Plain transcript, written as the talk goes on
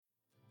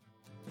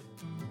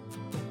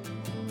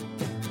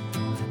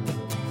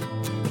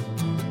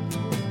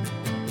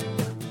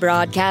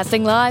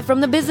Broadcasting live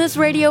from the Business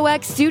Radio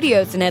X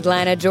studios in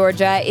Atlanta,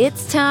 Georgia,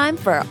 it's time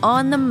for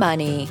On the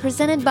Money,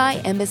 presented by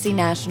Embassy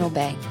National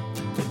Bank.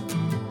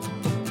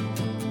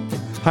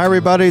 Hi,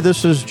 everybody.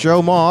 This is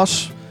Joe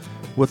Moss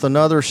with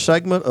another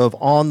segment of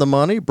On the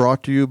Money,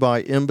 brought to you by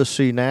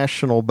Embassy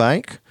National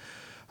Bank.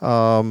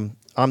 I'm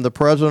the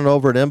president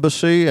over at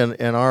Embassy, and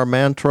our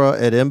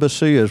mantra at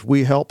Embassy is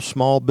we help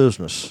small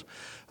business.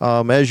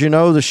 As you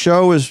know, the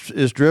show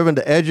is driven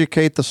to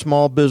educate the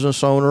small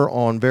business owner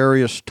on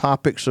various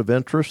topics of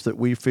interest that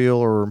we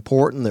feel are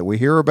important, that we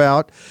hear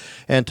about.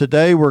 And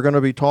today we're going to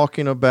be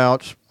talking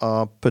about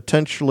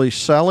potentially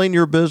selling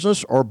your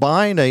business or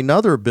buying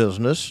another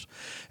business.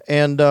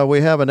 And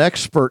we have an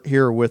expert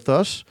here with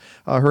us.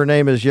 Her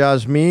name is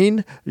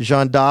Yasmin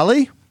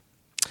Jandali.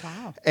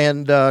 Wow.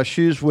 And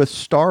she's with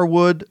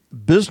Starwood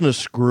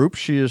Business Group.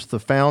 She is the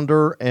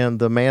founder and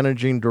the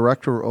managing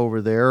director over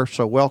there.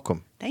 So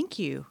welcome. Thank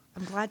you.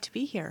 I'm glad to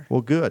be here.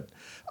 Well, good.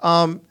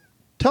 Tell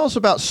us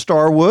about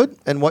Starwood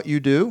and what you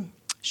do.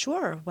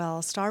 Sure.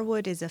 Well,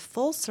 Starwood is a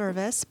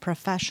full-service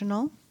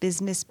professional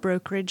business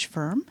brokerage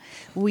firm.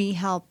 We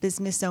help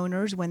business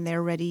owners when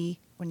they're ready,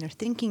 when they're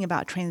thinking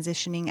about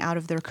transitioning out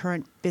of their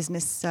current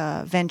business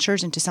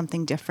ventures into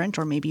something different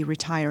or maybe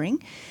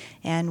retiring.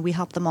 And we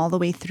help them all the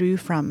way through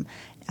from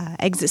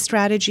exit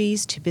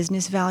strategies to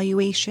business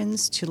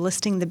valuations to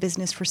listing the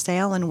business for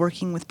sale and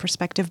working with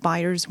prospective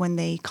buyers when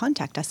they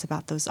contact us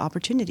about those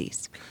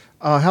opportunities.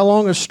 How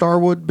long has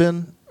Starwood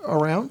been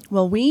around?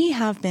 Well, we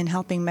have been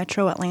helping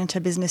Metro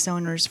Atlanta business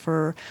owners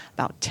for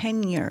about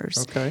 10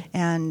 years. Okay.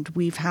 And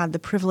we've had the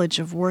privilege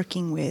of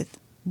working with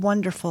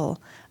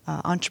wonderful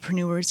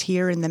entrepreneurs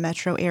here in the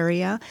metro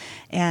area,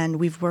 and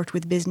we've worked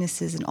with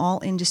businesses in all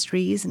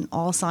industries and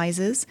all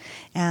sizes.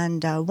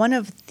 And one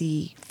of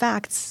the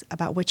facts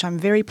about which I'm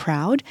very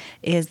proud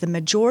is the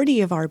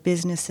majority of our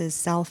businesses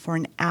sell for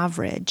an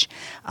average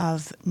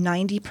of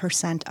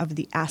 90% of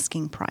the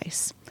asking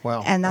price.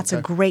 Wow. And that's okay.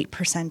 a great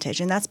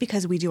percentage. And that's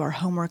because we do our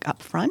homework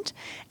up front,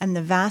 and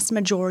the vast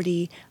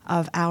majority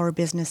of our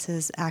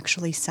businesses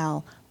actually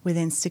sell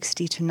within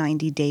 60 to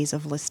 90 days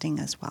of listing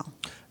as well.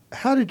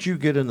 How did you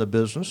get in the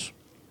business?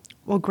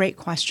 Well, great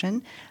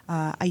question.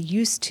 I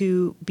used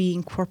to be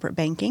in corporate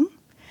banking.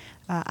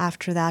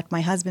 After that,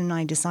 my husband and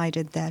I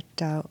decided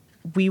that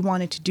we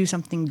wanted to do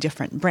something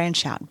different,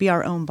 branch out, be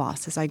our own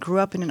bosses. I grew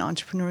up in an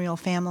entrepreneurial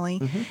family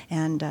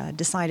and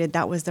decided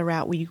that was the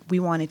route we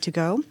wanted to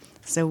go.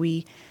 So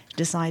we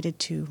decided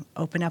to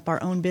open up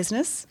our own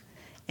business,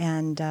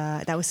 and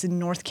that was in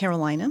North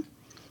Carolina.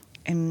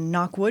 In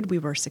Knockwood, we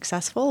were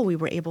successful. We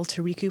were able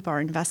to recoup our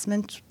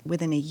investment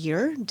within a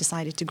year,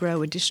 decided to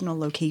grow additional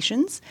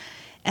locations.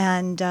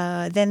 And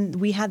then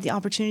we had the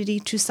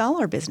opportunity to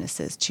sell our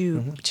businesses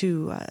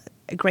to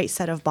a great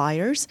set of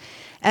buyers.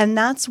 And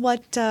that's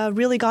what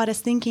really got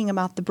us thinking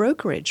about the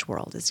brokerage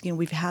world. Is,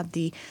 we've had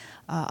the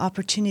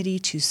opportunity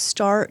to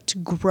start,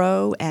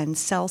 grow, and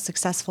sell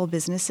successful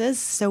businesses.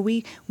 So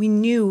we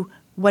knew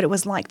what it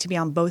was like to be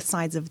on both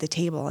sides of the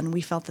table, and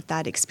we felt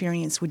that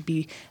experience would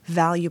be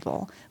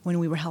valuable when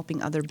we were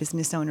helping other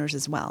business owners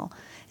as well.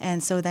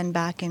 And so then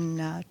back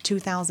in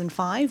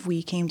 2005,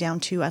 we came down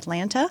to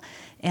Atlanta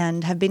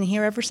and have been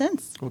here ever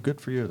since. Well, good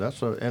for you.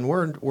 And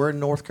we're in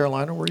North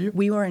Carolina, were you?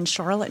 We were in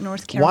Charlotte,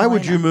 North Carolina. Why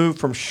would you move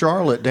from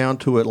Charlotte down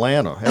to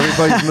Atlanta?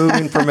 Everybody's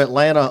moving from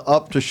Atlanta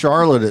up to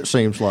Charlotte, it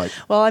seems like.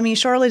 Well, I mean,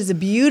 Charlotte is a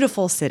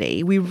beautiful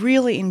city. We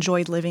really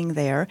enjoyed living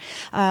there.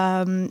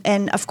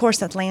 And of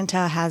course,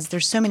 Atlanta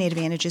there's so many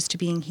advantages to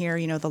being here,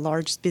 the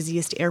largest,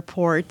 busiest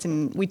airport,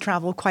 and we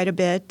travel quite a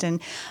bit.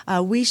 And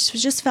we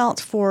just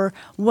felt for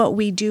what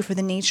we do for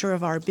the nature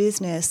of our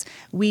business,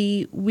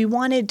 we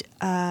wanted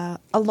a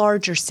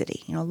larger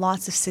city,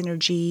 lots of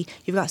synergy.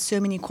 You've got so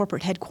many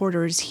corporate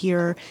headquarters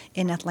here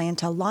in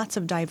Atlanta, lots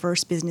of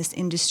diverse business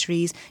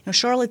industries.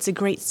 Charlotte's a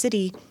great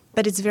city,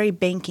 but it's very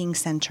banking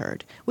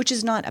centered, which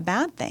is not a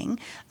bad thing.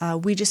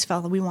 We just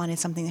felt that we wanted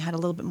something that had a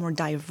little bit more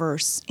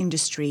diverse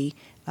industry.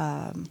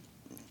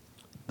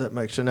 That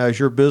makes sense. Now, is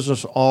your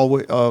business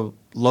always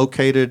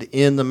located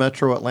in the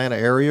metro Atlanta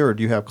area, or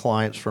do you have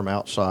clients from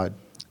outside?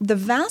 The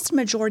vast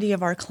majority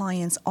of our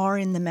clients are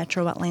in the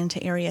metro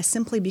Atlanta area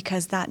simply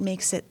because that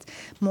makes it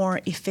more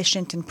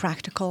efficient and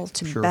practical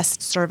to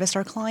best service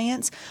our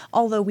clients,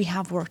 although we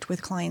have worked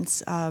with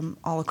clients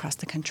all across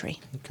the country.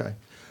 Okay.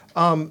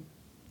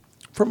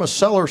 From a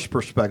seller's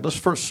perspective, let's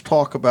first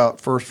talk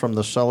about from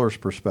the seller's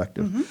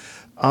perspective.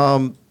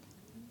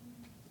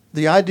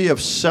 The idea of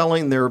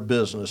selling their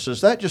business, is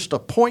that just a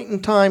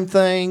point-in-time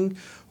thing,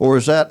 or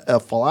is that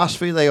a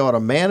philosophy they ought to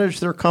manage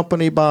their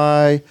company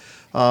by?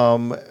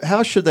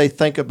 How should they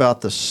think about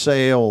the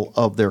sale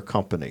of their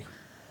company?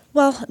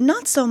 Well,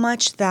 not so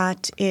much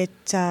that it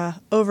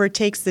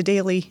overtakes the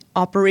daily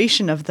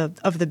operation of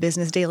the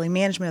business, daily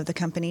management of the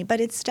company,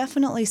 but it's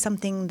definitely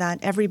something that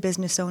every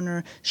business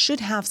owner should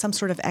have some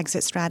sort of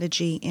exit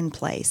strategy in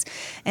place.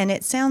 And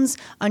it sounds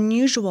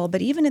unusual,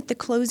 but even at the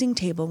closing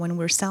table when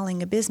we're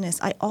selling a business,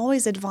 I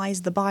always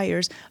advise the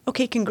buyers,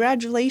 okay,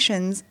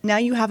 congratulations, now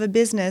you have a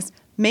business.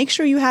 Make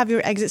sure you have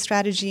your exit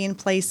strategy in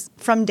place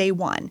from day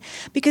one,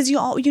 because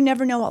you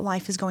never know what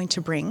life is going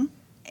to bring.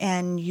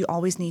 And you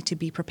always need to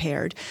be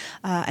prepared.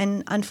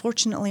 And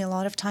unfortunately, a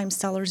lot of times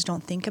sellers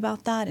don't think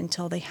about that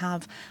until they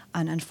have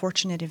an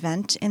unfortunate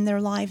event in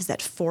their lives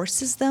that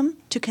forces them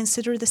to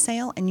consider the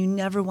sale. And you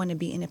never want to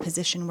be in a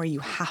position where you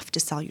have to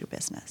sell your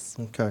business.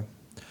 Okay.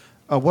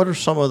 What are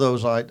some of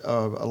those,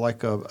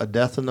 like a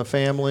death in the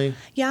family?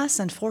 Yes,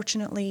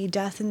 unfortunately,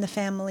 death in the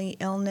family,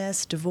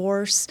 illness,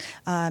 divorce.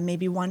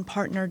 Maybe one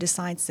partner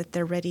decides that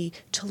they're ready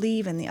to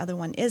leave and the other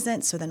one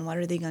isn't. So then what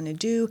are they going to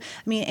do?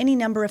 I mean, any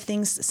number of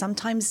things.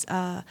 Sometimes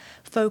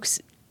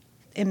folks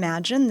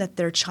imagine that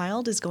their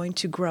child is going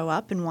to grow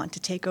up and want to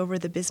take over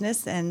the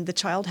business, and the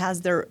child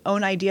has their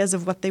own ideas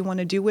of what they want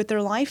to do with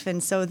their life.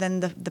 And so then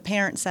the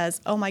parent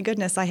says, oh my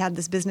goodness, I had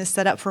this business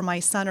set up for my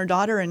son or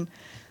daughter, and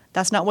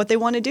that's not what they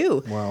want to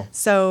do. Wow.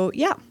 So,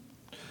 yeah.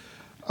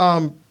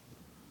 From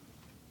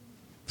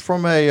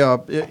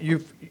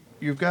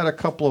you've got a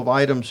couple of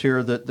items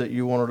here that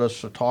you wanted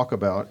us to talk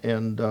about,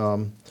 and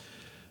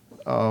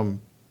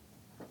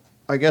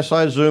I guess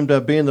I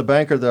being the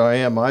banker that I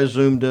am, I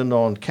zoomed in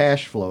on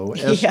cash flow,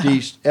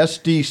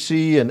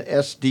 SDC and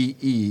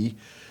SDE.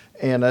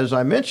 And as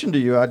I mentioned to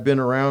you, I'd been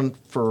around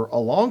for a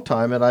long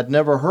time, and I'd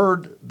never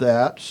heard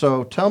that.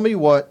 So tell me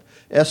what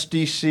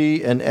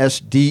SDC and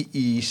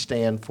SDE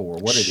stand for,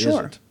 what it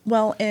isn't.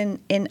 Well,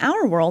 in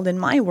our world, in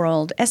my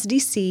world,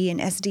 SDC and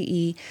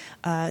SDE,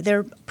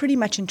 they're pretty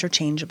much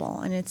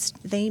interchangeable, and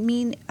they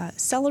mean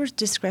seller's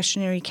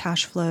discretionary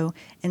cash flow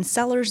and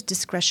seller's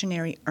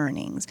discretionary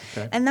earnings.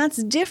 Okay. And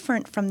that's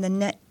different from the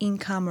net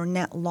income or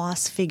net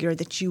loss figure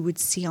that you would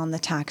see on the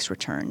tax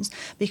returns,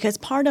 because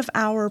part of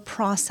our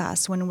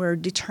process when we're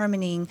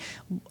determining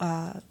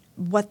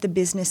what the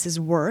business is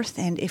worth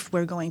and if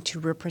we're going to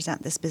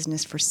represent this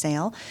business for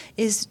sale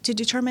is to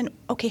determine,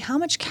 okay, how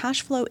much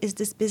cash flow is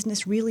this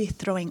business really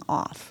throwing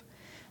off?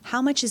 How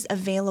much is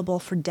available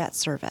for debt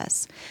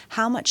service?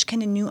 How much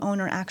can a new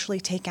owner actually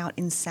take out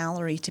in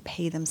salary to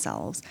pay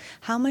themselves?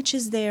 How much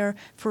is there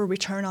for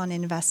return on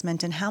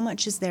investment, and how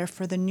much is there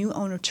for the new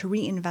owner to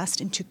reinvest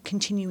into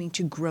continuing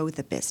to grow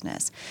the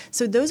business?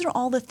 So those are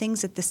all the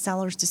things that the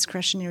seller's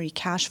discretionary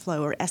cash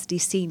flow, or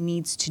SDC,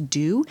 needs to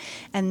do,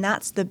 and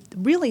that's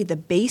really the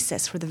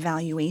basis for the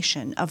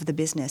valuation of the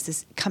business,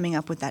 is coming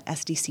up with that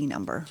SDC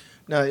number.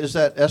 Now, is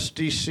that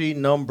SDC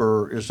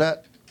number, is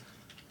that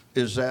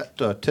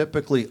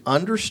typically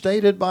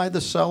understated by the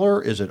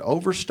seller? Is it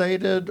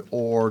overstated,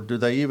 or do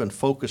they even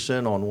focus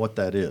in on what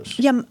that is?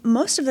 Yeah,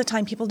 most of the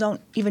time people don't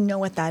even know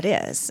what that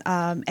is.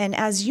 And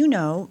as you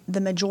know,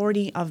 the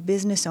majority of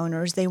business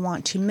owners, they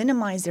want to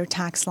minimize their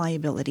tax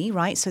liability,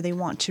 right? So they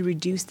want to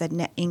reduce that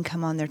net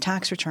income on their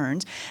tax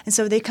returns. And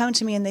so they come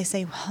to me and they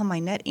say, well, my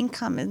net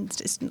income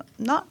is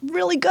not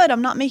really good.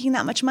 I'm not making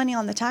that much money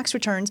on the tax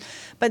returns.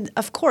 But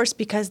of course,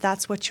 because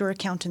that's what your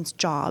accountant's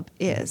job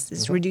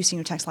is reducing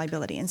your tax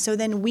liability. And so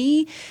then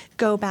we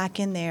go back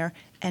in there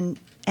and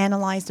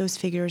analyze those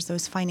figures,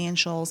 those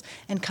financials,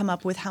 and come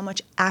up with how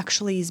much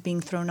actually is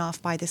being thrown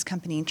off by this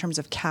company in terms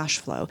of cash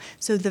flow.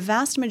 So the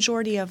vast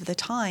majority of the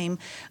time,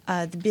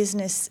 the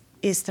business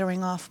is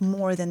throwing off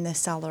more than the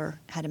seller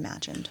had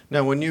imagined.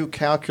 Now, when you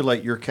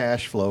calculate your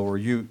cash flow,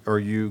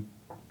 do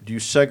you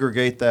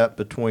segregate that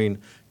between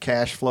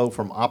cash flow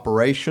from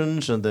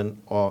operations and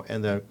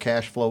then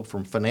cash flow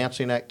from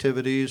financing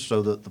activities,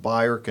 so that the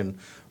buyer can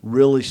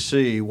really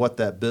see what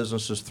that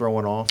business is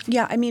throwing off?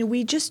 Yeah, I mean,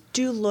 we just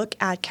do look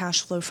at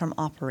cash flow from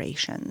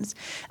operations.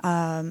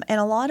 And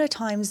a lot of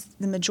times,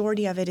 the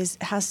majority of it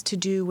has to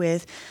do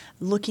with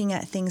looking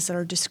at things that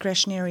are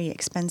discretionary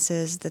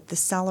expenses that the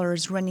seller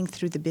is running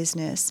through the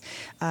business,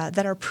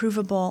 that are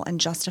provable and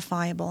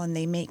justifiable, and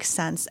they make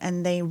sense,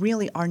 and they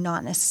really are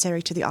not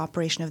necessary to the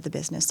operation of the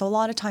business. So a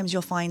lot of times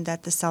you'll find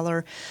that the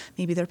seller,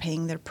 maybe they're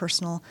paying their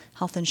personal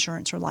health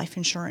insurance or life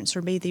insurance,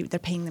 or maybe they're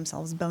paying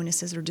themselves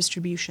bonuses or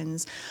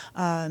distributions,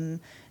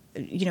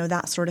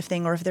 that sort of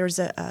thing. Or if there's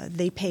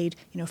they paid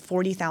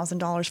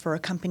 $40,000 for a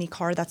company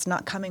car that's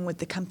not coming with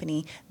the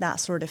company,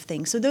 that sort of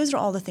thing. So those are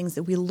all the things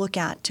that we look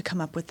at to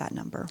come up with that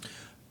number.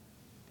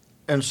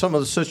 And some of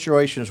the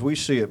situations we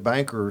see at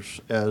bankers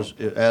as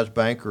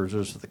bankers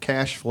is the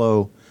cash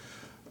flow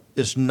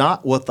is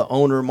not what the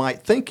owner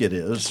might think it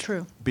is. That's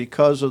true.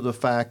 Because of the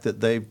fact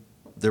that they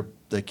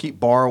keep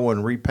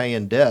borrowing,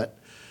 repaying debt,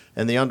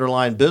 and the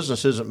underlying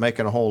business isn't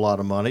making a whole lot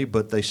of money,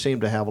 but they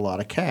seem to have a lot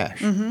of cash.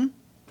 Mm-hmm.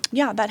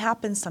 Yeah, that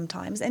happens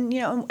sometimes. And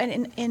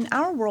and in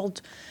our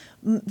world,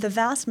 the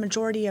vast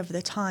majority of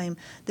the time,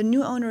 the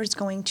new owner is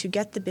going to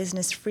get the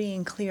business free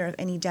and clear of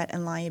any debt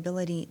and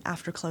liability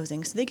after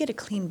closing. So they get a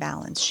clean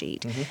balance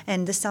sheet. Mm-hmm.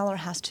 And the seller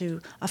has to,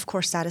 of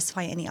course,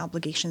 satisfy any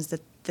obligations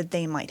that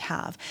they might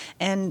have.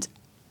 And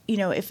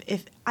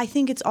if I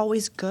think it's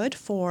always good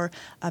for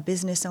a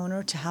business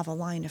owner to have a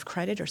line of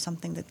credit or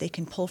something that they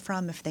can pull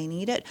from if they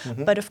need it.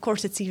 Mm-hmm. But of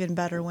course, it's even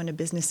better when a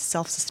business is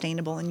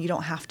self-sustainable and you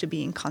don't have to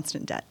be in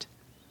constant debt.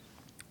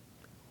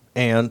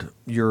 And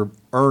your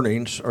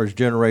earnings are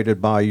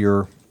generated by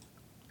your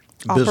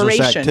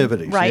business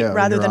activities, right?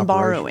 Rather than operation.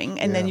 borrowing,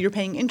 and then you're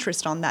paying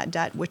interest on that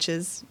debt, which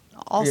is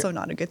Also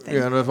not a good thing.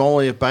 Yeah, and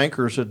if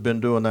bankers had been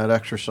doing that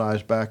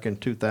exercise back in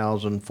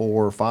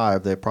 2004 or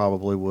 5, they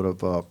probably would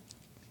have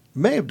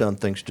may have done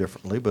things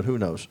differently, but who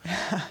knows?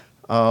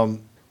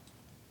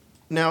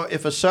 Now,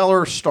 if a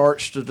seller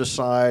starts to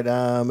decide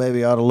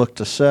maybe I ought to look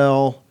to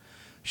sell,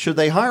 should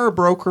they hire a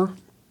broker?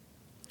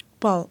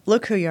 Well,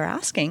 look who you're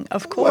asking,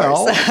 of course.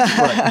 Well,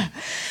 right.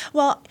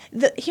 Well,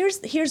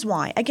 here's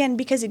why. Again,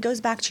 because it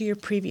goes back to your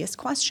previous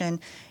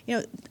question.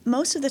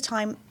 Most of the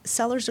time,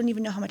 sellers don't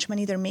even know how much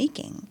money they're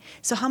making.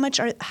 So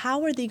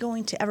how are they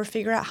going to ever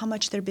figure out how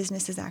much their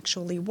business is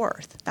actually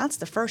worth? That's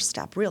the first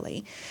step,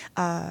 really,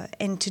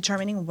 in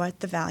determining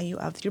what the value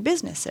of your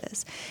business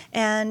is.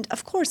 And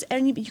of course,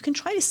 you can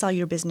try to sell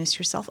your business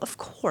yourself, of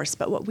course.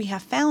 But what we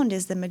have found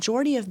is the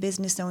majority of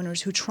business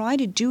owners who try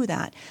to do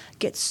that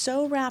get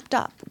so wrapped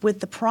up with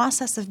the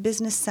process of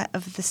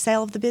the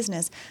sale of the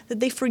business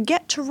that they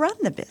forget to run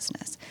the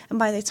business. And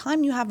by the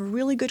time you have a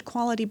really good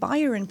quality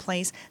buyer in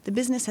place, the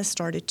business has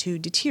started to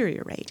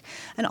deteriorate.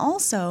 And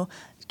also,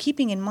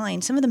 keeping in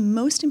mind, some of the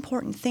most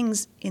important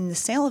things in the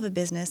sale of a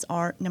business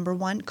are, number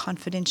one,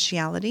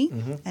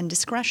 confidentiality and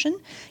discretion.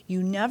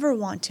 You never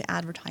want to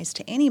advertise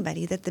to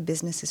anybody that the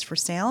business is for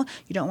sale.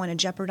 You don't want to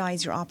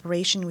jeopardize your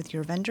operation with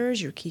your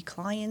vendors, your key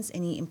clients,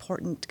 any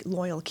important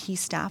loyal key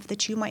staff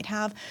that you might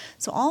have.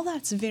 So all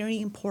that's very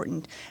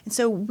important. And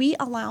so we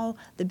allow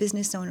the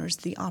business owners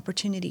the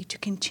opportunity to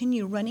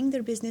continue running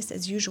their business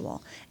as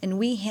usual, and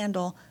we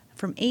handle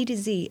from A to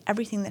Z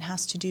everything that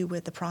has to do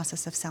with the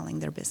process of selling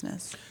their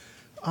business.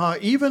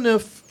 Even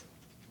if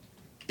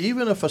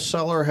a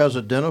seller has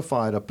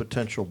identified a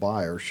potential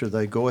buyer, should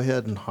they go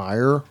ahead and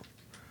hire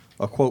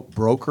a, quote,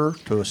 broker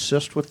to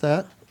assist with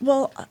that?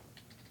 Well,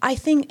 I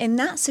think in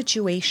that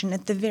situation,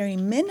 at the very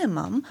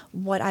minimum,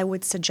 what I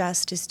would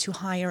suggest is to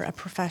hire a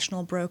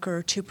professional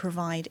broker to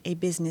provide a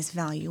business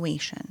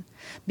valuation.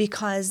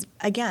 Because,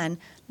 again,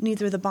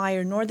 neither the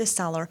buyer nor the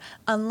seller,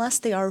 unless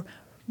they are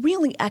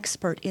really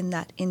expert in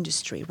that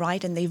industry,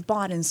 right? And they've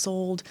bought and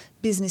sold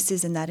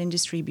businesses in that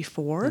industry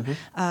before,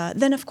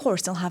 then of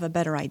course they'll have a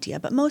better idea.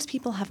 But most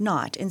people have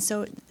not. And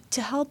so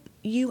to help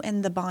you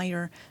and the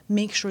buyer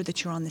make sure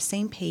that you're on the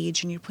same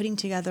page and you're putting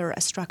together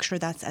a structure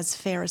that's as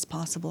fair as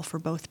possible for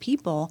both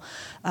people,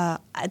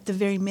 at the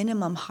very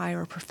minimum,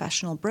 hire a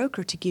professional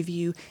broker to give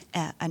you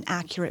an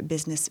accurate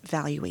business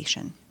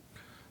valuation.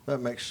 That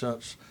makes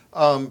sense.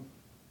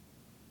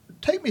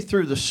 Take me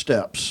through the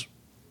steps.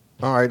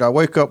 All right, I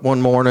wake up one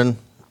morning.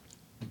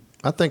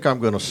 I think I'm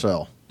going to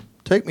sell.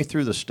 Take me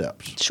through the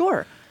steps.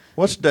 Sure.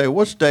 What's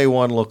day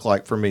one look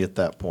like for me at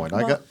that point?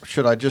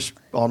 Should I just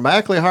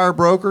automatically hire a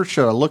broker?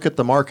 Should I look at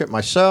the market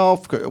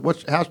myself?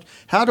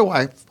 How do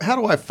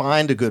I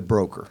find a good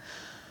broker?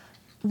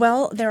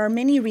 Well, there are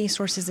many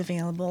resources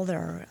available.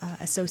 There are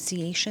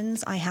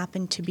associations. I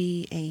happen to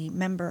be a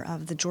member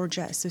of the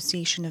Georgia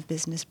Association of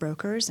Business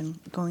Brokers.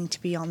 I'm going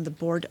to be on the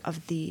board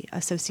of the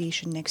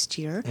association next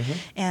year.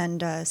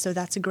 And so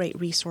that's a great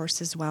resource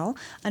as well.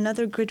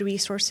 Another good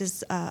resource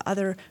is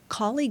other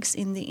colleagues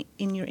in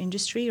your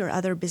industry or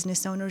other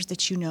business owners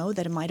that you know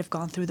that might have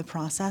gone through the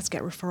process.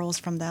 Get referrals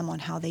from them on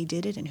how they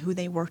did it and who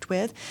they worked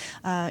with.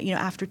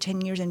 After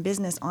 10 years in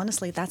business,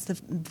 honestly, that's the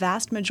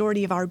vast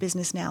majority of our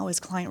business now is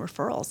client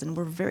referrals. And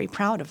we're very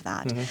proud of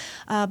that.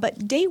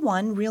 But day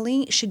one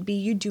really should be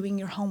you doing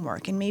your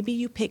homework. And maybe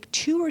you pick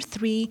 2 or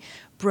 3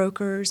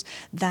 brokers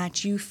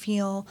that you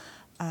feel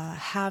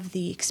have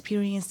the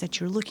experience that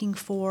you're looking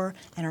for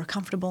and are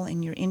comfortable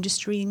in your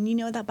industry. And you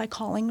know that by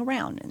calling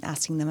around and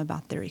asking them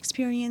about their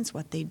experience,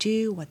 what they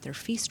do, what their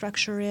fee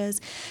structure is.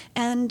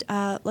 And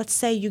let's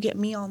say you get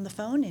me on the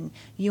phone and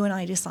you and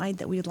I decide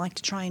that we would like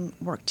to try and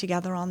work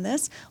together on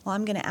this. Well,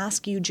 I'm going to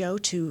ask you, Joe,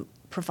 to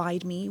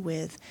provide me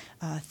with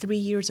 3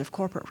 years of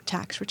corporate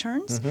tax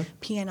returns,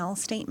 P&L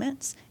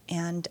statements,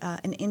 and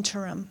an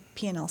interim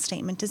P&L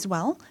statement as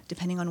well,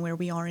 depending on where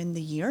we are in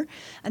the year.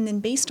 And then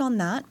based on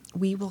that,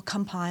 we will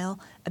compile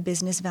a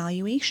business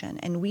valuation.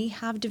 And we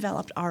have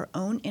developed our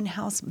own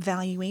in-house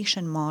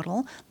valuation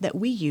model that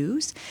we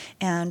use.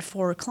 And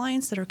for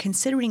clients that are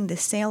considering the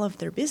sale of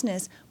their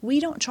business, we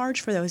don't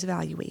charge for those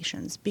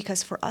valuations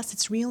because for us,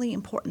 it's really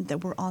important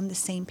that we're on the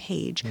same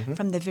page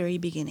from the very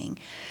beginning.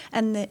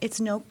 And it's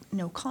no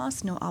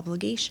cost, no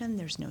obligation,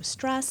 there's no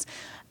stress.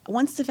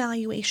 Once the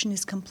valuation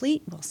is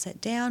complete, we'll sit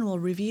down, we'll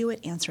review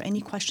it, answer any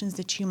questions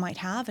that you might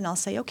have, and I'll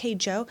say, okay,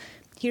 Joe,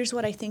 here's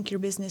what I think your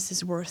business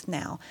is worth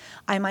now.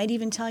 I might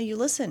even tell you,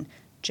 listen,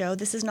 Joe,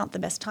 this is not the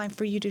best time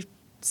for you to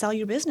sell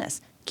your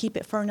business. Keep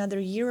it for another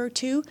year or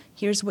 2.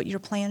 Here's what your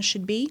plan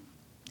should be.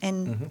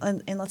 And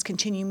let's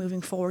continue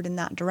moving forward in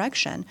that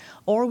direction.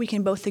 Or we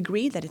can both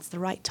agree that it's the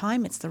right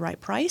time, it's the right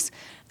price,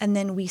 and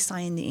then we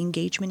sign the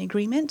engagement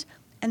agreement.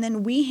 And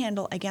then we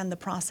handle, again, the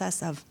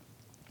process of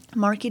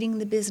marketing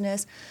the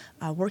business,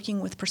 working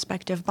with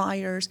prospective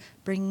buyers,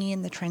 bringing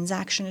in the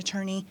transaction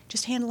attorney,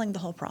 just handling the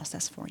whole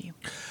process for you.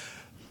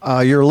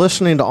 You're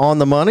listening to On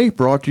the Money,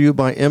 brought to you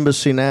by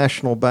Embassy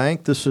National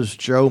Bank. This is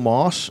Joe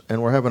Moss,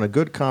 and we're having a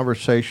good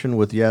conversation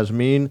with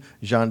Yasmin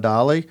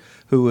Jandali,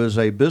 who is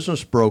a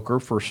business broker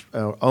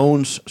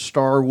owns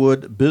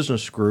Starwood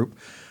Business Group.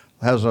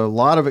 has a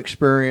lot of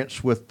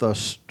experience with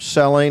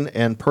selling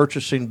and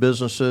purchasing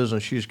businesses,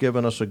 and she's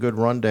given us a good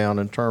rundown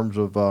in terms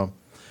of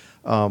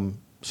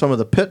some of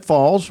the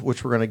pitfalls,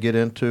 which we're going to get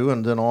into,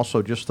 and then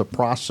also just the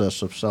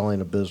process of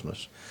selling a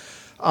business.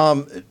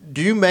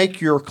 Do you make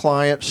your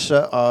clients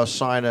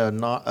sign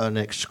an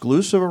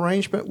exclusive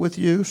arrangement with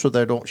you so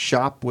they don't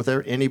shop with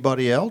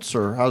anybody else,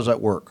 or how does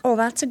that work? Oh,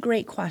 that's a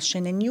great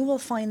question, and you will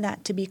find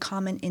that to be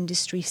common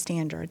industry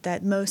standard,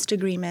 that most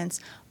agreements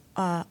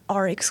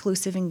are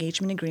exclusive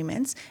engagement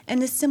agreements,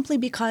 and it's simply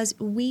because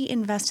we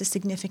invest a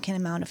significant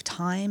amount of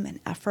time and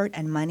effort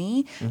and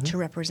money to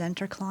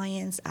represent our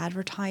clients,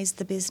 advertise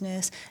the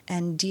business,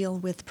 and deal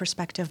with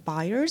prospective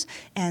buyers.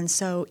 And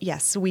so,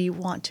 yes, we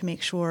want to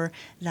make sure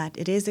that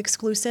it is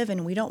exclusive,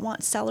 and we don't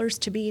want sellers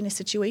to be in a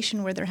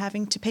situation where they're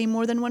having to pay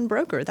more than one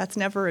broker. That's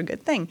never a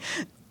good thing.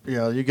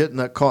 Yeah, you get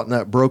caught in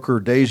that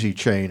broker daisy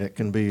chain. It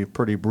can be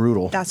pretty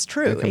brutal. That's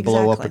true. It can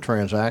blow up a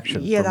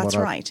transaction. Yeah, that's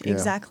right.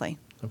 Exactly.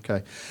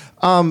 Okay.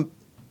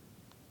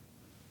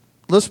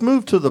 Let's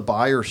move to the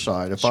buyer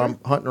side. If Sure. I'm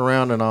hunting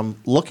around and I'm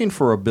looking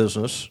for a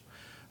business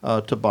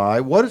to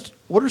buy, what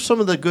are some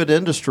of the good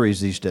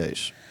industries these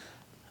days?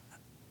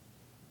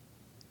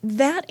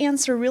 That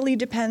answer really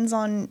depends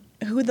on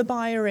who the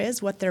buyer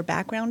is, what their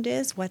background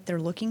is, what they're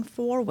looking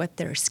for, what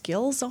their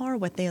skills are,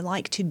 what they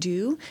like to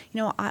do.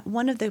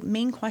 One of the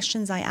main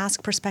questions I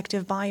ask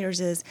prospective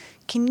buyers is,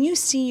 can you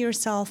see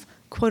yourself,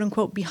 quote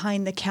unquote,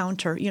 behind the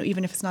counter,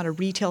 even if it's not a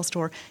retail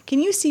store, can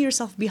you see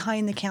yourself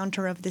behind the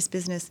counter of this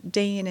business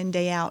day in and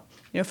day out,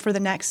 for the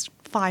next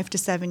 5 to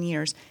 7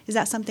 years? Is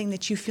that something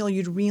that you feel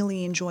you'd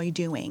really enjoy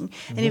doing?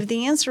 And if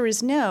the answer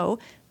is no,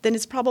 then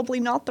it's probably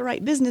not the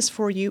right business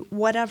for you,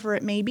 whatever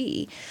it may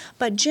be.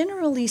 But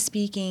generally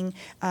speaking,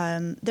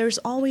 there's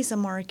always a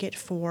market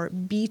for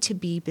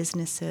B2B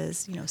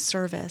businesses,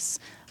 service,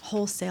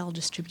 wholesale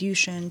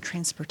distribution,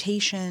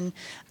 transportation.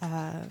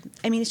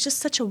 It's just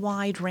such a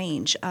wide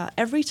range.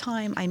 Every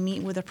time I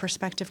meet with a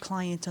prospective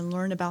client and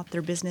learn about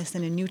their business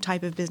and a new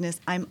type of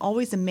business, I'm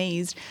always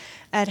amazed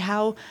at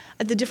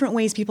the different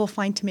ways people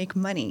find to make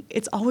money.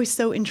 It's always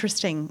so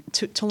interesting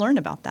to learn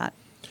about that.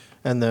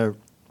 And there are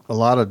a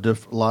lot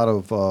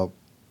of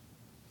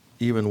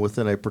even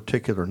within a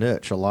particular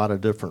niche, a lot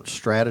of different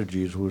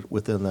strategies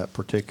within that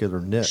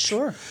particular niche.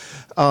 Sure.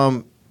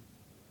 I'm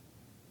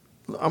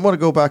going to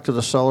go back to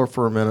the seller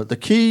for a minute. The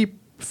key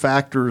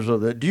factors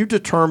of that, do you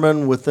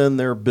determine within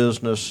their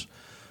business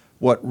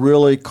what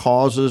really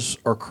causes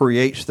or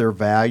creates their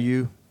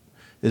value?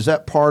 Is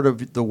that part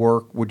of the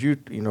work? Would you,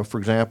 for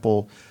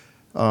example,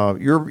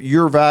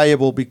 you're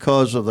valuable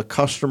because of the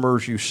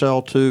customers you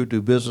sell to,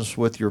 do business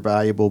with. You're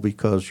valuable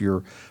because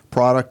your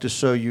product is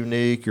so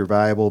unique. You're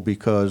valuable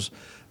because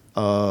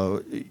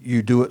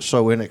you do it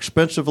so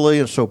inexpensively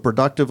and so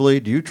productively.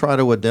 Do you try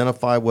to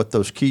identify what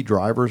those key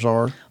drivers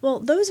are? Well,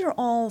 those are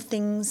all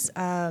things,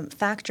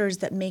 factors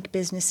that make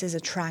businesses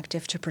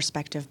attractive to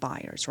prospective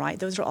buyers, right?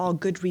 Those are all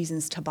good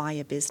reasons to buy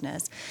a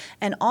business.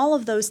 And all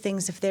of those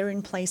things, if they're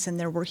in place and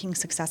they're working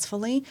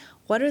successfully,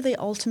 what are they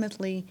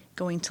ultimately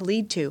going to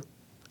lead to?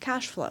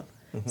 Cash flow.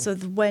 So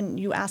when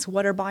you ask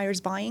what are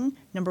buyers buying,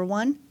 number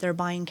one, they're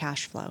buying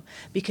cash flow.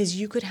 Because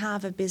you could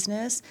have a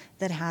business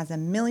that has $1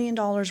 million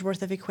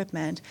worth of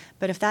equipment,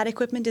 but if that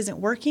equipment isn't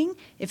working,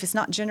 if it's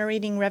not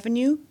generating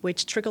revenue,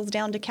 which trickles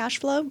down to cash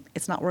flow,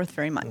 it's not worth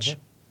very much.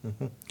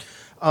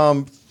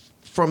 From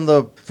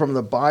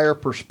the buyer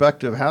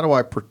perspective, how do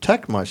I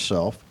protect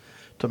myself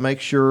to make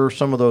sure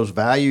some of those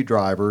value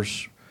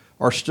drivers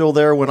are still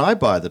there when I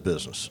buy the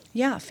business?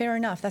 Yeah, fair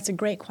enough. That's a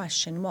great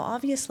question. Well,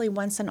 obviously,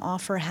 once an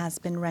offer has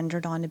been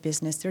rendered on a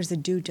business, there's a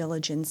due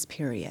diligence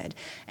period,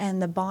 and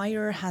the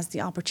buyer has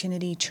the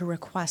opportunity to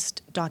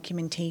request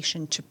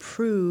documentation to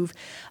prove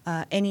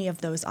any of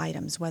those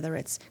items, whether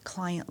it's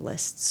client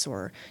lists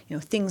or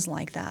things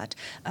like that,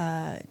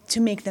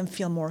 to make them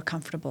feel more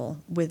comfortable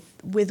with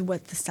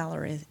what the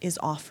seller is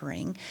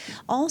offering.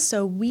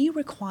 Also, we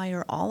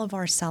require all of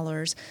our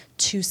sellers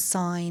to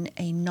sign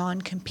a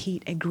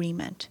non-compete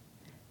agreement.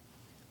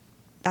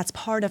 That's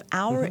part of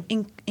our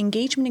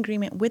engagement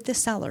agreement with the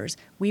sellers.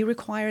 We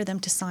require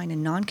them to sign a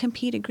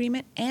non-compete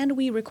agreement, and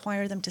we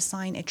require them to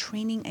sign a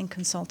training and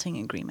consulting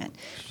agreement.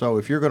 So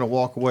if you're going to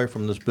walk away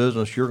from this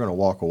business, you're going to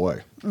walk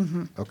away.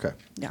 Okay.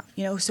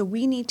 Yeah. So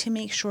we need to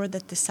make sure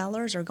that the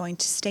sellers are going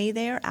to stay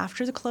there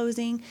after the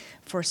closing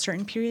for a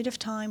certain period of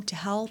time to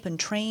help and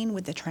train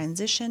with the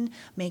transition,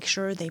 make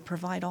sure they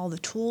provide all the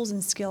tools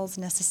and skills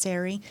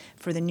necessary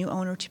for the new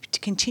owner to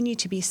continue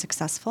to be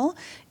successful.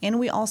 And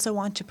we also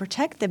want to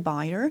protect the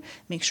buyer,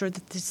 make sure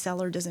that the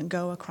seller doesn't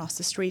go across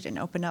the street and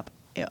open up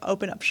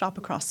shop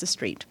across the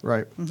street.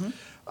 Right.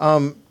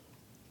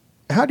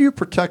 How do you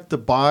protect the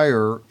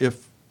buyer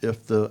if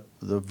the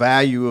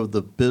value of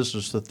the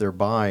business that they're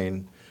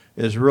buying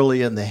is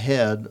really in the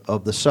head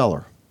of the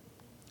seller?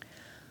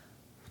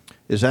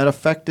 Is that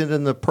affected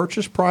in the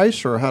purchase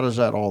price, or how does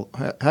that all?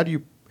 How do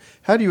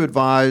you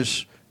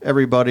advise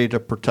everybody to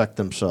protect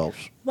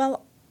themselves?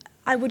 Well,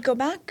 I would go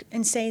back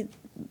and say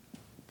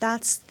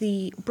that's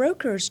the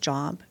broker's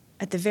job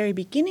at the very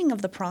beginning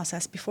of the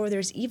process, before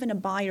there's even a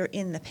buyer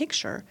in the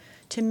picture,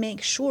 to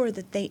make sure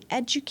that they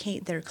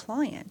educate their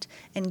client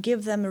and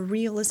give them a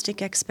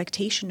realistic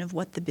expectation of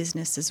what the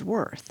business is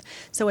worth.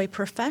 So a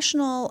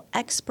professional,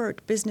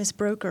 expert business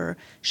broker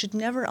should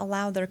never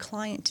allow their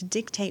client to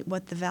dictate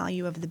what the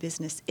value of the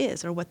business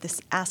is or what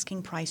this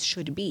asking price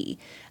should be.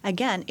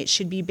 Again, it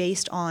should be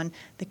based on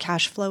the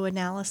cash flow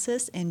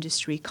analysis,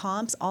 industry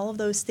comps, all of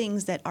those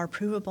things that are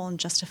provable and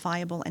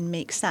justifiable and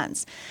make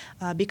sense.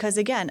 Because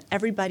again,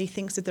 everybody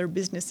thinks that their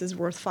business is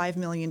worth $5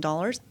 million,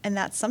 and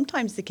that's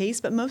sometimes the case,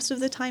 but most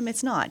of the time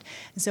it's not.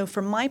 And so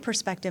from my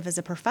perspective as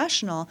a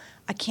professional,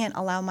 I can't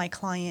allow my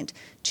client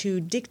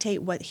to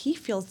dictate what he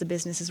feels the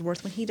business is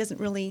worth when he doesn't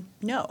really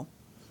know.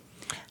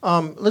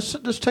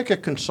 Let's take a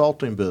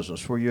consulting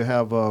business where you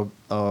have 2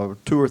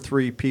 or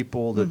 3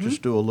 people that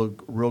just do a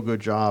real good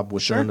job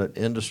within an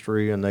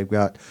industry, and they've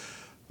got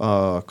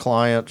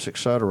clients, et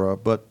cetera.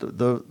 But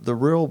the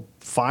real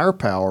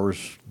firepower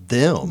is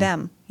them.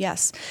 Them,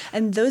 yes.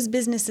 And those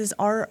businesses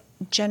are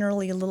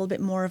generally a little bit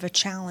more of a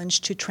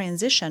challenge to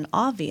transition,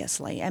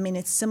 obviously. I mean,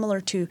 it's similar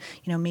to,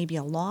 maybe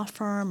a law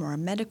firm or a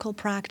medical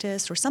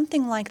practice or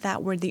something like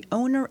that where the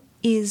owner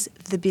is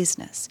the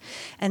business.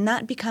 And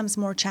that becomes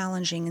more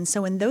challenging. And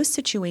so in those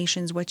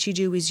situations, what you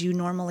do is you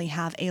normally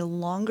have a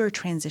longer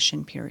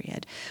transition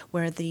period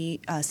where the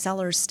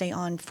sellers stay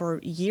on for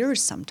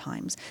years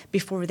sometimes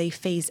before they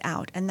phase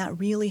out. And that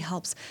really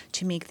helps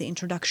to make the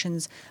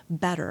introductions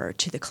better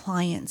to the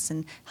clients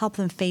and help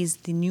them phase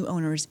the new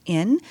owners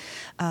in.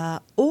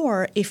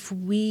 Or if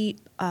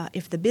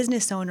the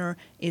business owner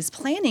is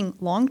planning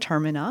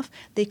long-term enough,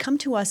 they come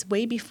to us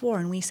way before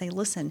and we say,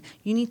 listen,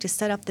 you need to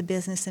set up the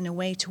business in a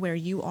way to where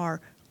you are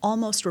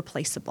almost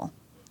replaceable.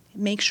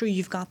 Make sure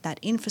you've got that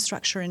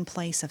infrastructure in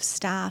place of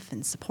staff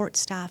and support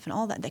staff and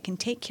all that can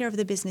take care of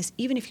the business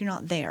even if you're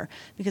not there,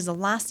 because the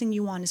last thing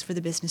you want is for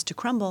the business to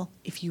crumble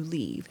if you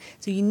leave.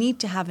 So you need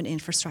to have an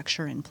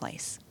infrastructure in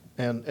place.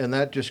 And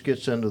that just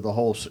gets into the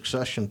whole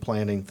succession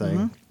planning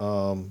thing.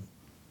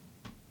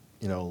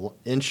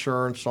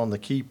 Insurance on the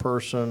key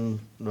person,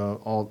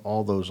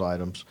 all those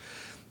items.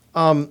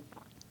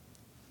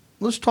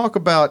 Let's talk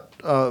about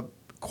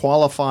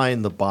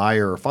qualifying the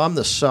buyer. If I'm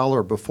the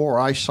seller, before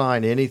I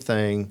sign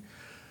anything,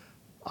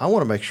 I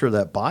want to make sure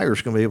that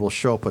buyer's going to be able to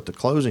show up at the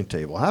closing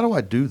table. How do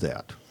I do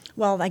that?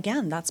 Well,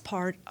 again, that's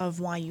part of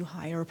why you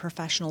hire a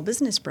professional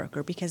business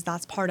broker, because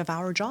that's part of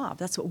our job.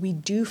 That's what we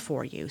do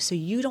for you. So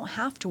you don't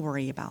have to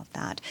worry about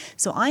that.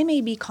 So I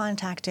may be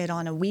contacted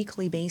on a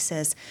weekly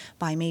basis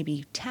by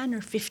maybe 10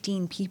 or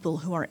 15 people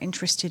who are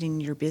interested in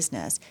your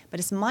business. But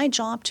it's my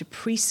job to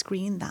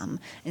pre-screen them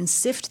and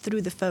sift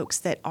through the folks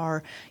that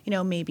are,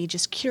 maybe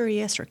just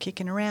curious or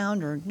kicking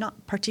around or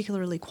not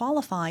particularly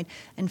qualified,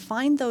 and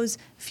find those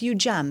few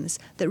gems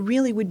that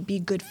really would be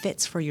good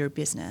fits for your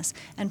business.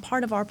 And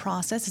part of our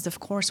process is, of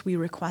course, we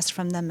request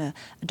from them a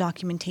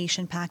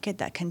documentation packet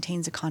that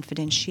contains a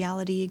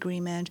confidentiality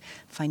agreement,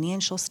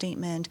 financial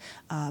statement,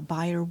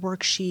 buyer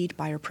worksheet,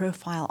 buyer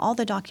profile, all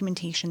the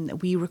documentation that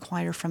we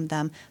require from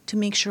them to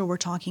make sure we're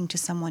talking to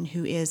someone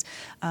who is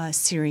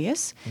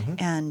serious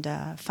and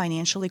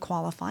financially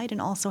qualified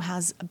and also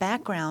has a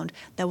background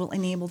that will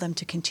enable them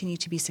to continue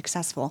to be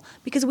successful.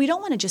 Because we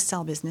don't want to just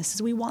sell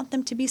businesses, we want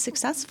them to be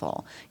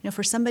successful.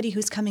 For somebody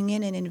who's coming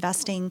in and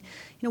investing,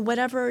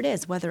 whatever it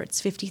is, whether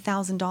it's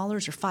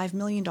 $50,000 or $5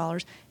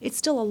 million, it's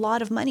still a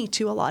lot of money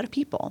to a lot of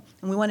people.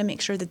 And we want to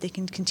make sure that they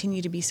can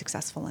continue to be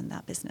successful in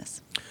that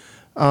business.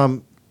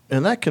 And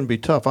that can be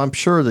tough. I'm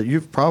sure that you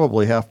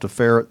probably have to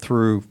ferret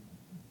through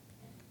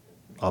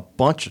a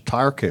bunch of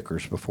tire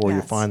kickers before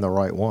you find the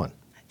right one.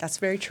 That's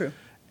very true.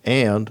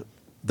 And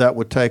that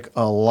would take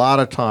a lot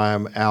of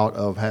time out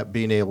of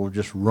being able to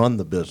just run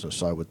the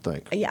business, I would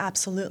think. Yeah,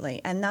 absolutely.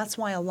 And that's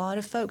why a lot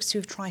of folks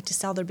who've tried to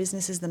sell their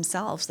businesses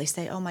themselves, they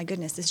say, oh my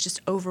goodness, it's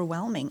just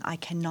overwhelming. I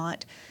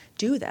cannot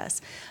do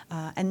this.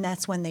 And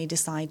that's when they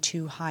decide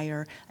to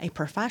hire a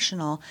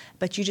professional.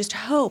 But you just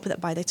hope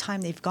that by the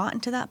time they've gotten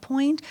to that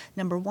point,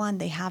 number one,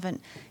 they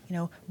haven't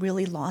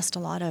really lost a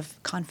lot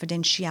of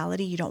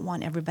confidentiality. You don't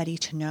want everybody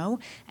to know,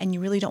 and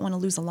you really don't want to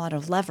lose a lot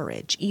of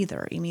leverage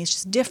either. I mean, it's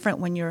just different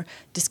when you're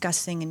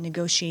discussing and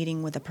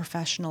negotiating with a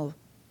professional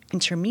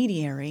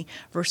intermediary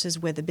versus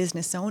with a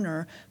business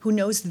owner who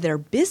knows their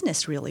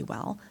business really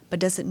well but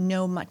doesn't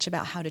know much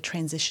about how to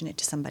transition it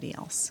to somebody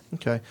else.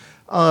 Okay.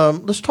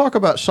 Let's talk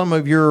about some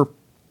of your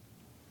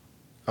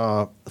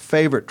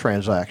favorite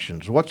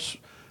transactions. What's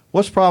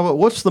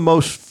the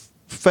most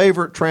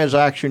favorite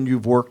transaction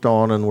you've worked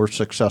on and were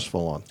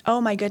successful on? Oh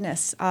my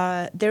goodness,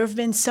 there have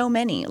been so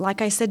many.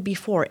 Like I said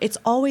before, it's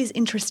always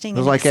interesting.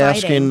 It's like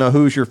asking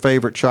who's your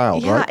favorite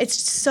child, right? Yeah, it's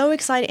so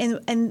exciting.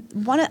 And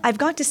I've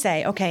got to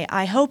say, okay,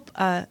 I hope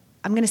I'm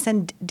going to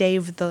send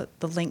Dave the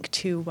link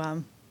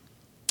to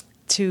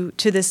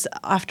this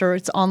after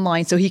it's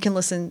online, so he can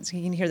listen, so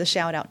you can hear the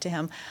shout out to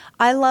him.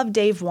 I love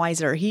Dave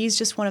Weiser. He's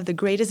just one of the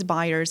greatest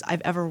buyers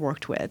I've ever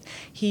worked with.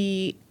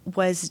 He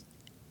was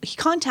he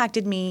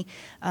contacted me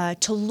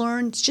to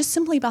learn just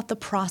simply about the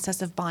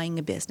process of buying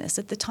a business.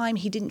 At the time,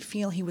 he didn't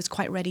feel he was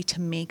quite ready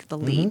to make the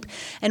leap.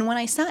 And when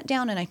I sat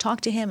down and I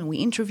talked to him and we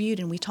interviewed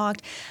and we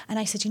talked, and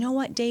I said, you know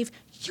what, Dave,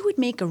 you would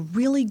make a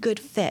really good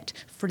fit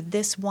for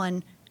this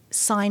one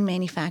sign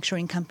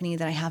manufacturing company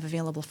that I have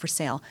available for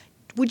sale.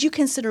 Would you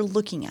consider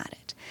looking at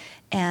it?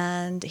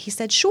 And he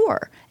said,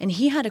 sure. And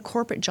he had a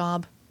corporate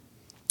job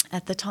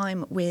at the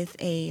time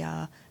with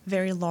a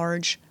very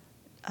large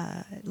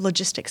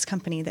logistics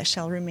company that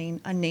shall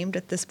remain unnamed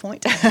at this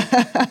point.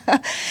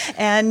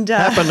 And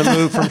happened to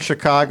move from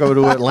Chicago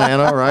to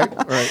Atlanta, right?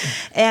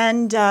 Right.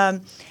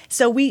 And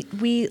so we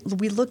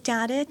looked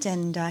at it,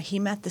 and he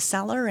met the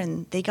seller,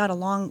 and they got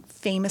along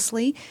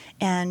famously.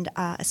 And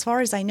as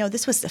far as I know,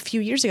 this was a few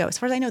years ago. As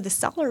far as I know, the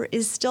seller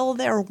is still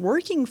there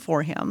working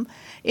for him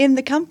in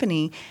the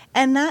company,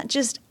 and that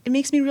just it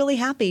makes me really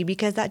happy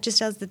because that just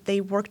shows that they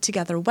worked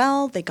together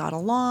well, they got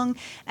along,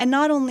 and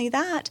not only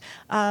that,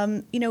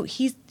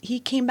 he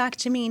came back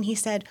to me and he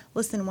said,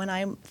 "Listen, when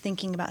I'm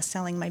thinking about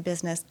selling my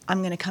business, I'm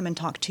going to come and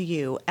talk to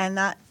you," and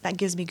that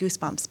gives me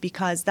goosebumps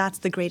because that's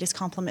the greatest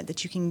compliment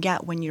that you can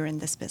get when you're in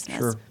this business.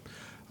 Sure.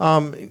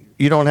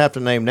 You don't have to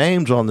name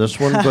names on this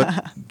one,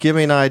 but give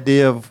me an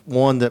idea of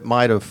one that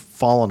might have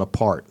fallen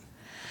apart.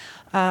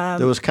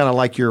 That was kind of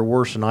like your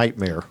worst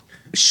nightmare.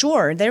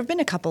 Sure, there have been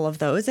a couple of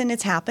those, and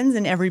it happens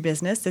in every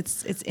business.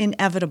 It's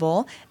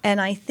inevitable, and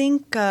I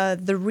think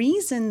the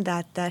reason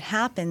that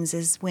happens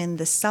is when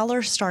the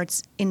seller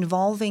starts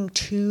involving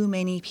too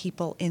many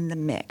people in the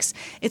mix.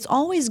 It's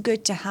always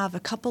good to have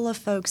a couple of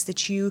folks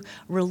that you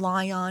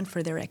rely on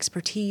for their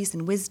expertise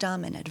and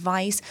wisdom and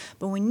advice,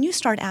 but when you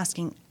start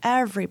asking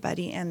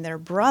everybody and their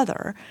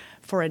brother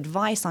for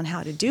advice on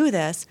how to do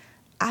this,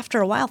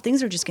 after a while,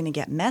 things are just going to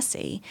get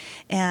messy.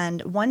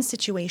 And one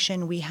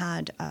situation we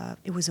had,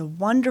 it was a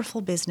wonderful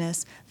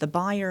business. The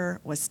buyer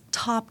was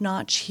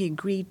top-notch. He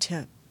agreed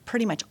to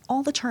pretty much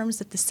all the terms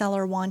that the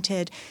seller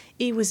wanted.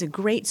 It was a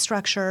great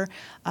structure.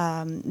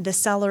 The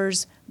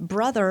seller's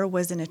brother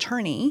was an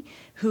attorney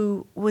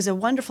who was a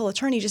wonderful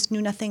attorney, just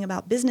knew nothing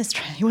about business.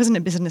 He wasn't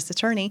a business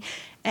attorney.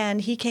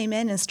 And he came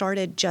in and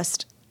started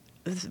just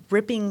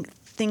ripping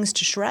things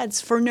to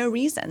shreds for no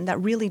reason that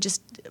really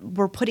just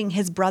were putting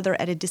his brother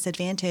at a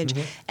disadvantage.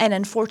 And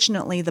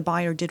unfortunately, the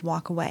buyer did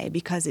walk away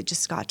because it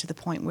just got to the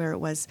point where it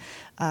was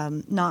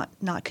not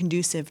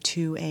conducive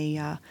to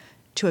a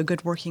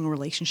good working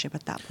relationship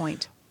at that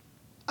point.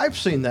 I've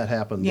seen that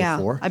happen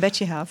before. Yeah, I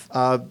bet you have.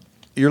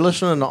 You're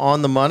listening to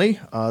On the Money.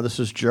 This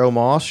is Joe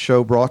Moss,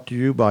 show brought to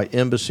you by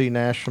Embassy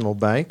National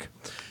Bank.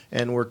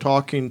 And we're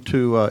talking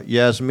to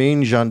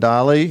Yasmin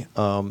Jandali,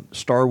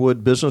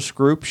 Starwood Business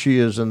Group. She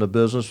is in the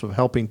business of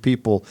helping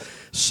people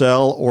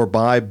sell or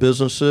buy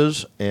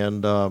businesses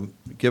and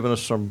giving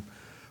us some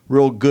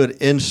real good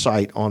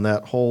insight on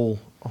that whole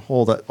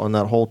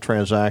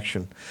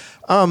transaction.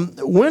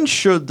 When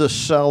should the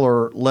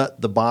seller let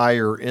the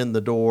buyer in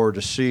the door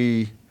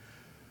to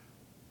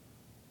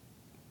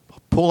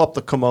pull up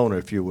the kimono,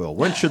 if you will?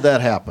 When should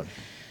that happen?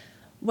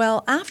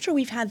 Well, after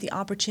we've had the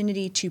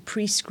opportunity to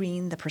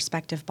pre-screen the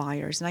prospective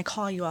buyers, and I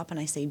call you up and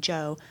I say,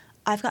 Joe,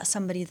 I've got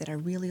somebody that I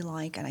really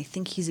like and I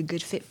think he's a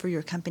good fit for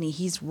your company.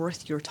 He's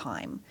worth your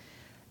time.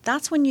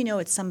 That's when you know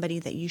it's somebody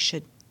that you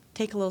should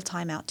take a little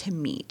time out to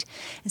meet.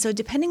 And so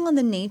depending on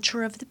the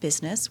nature of the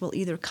business, we'll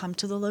either come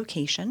to the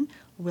location,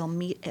 we'll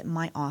meet at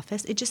my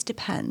office. It just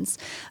depends.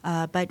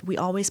 But we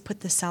always put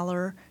the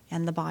seller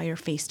and the buyer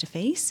face to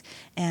face.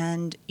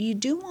 And you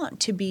do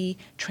want to be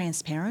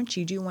transparent.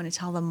 You do want to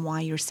tell them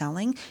why you're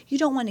selling. You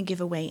don't want to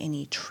give away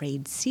any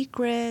trade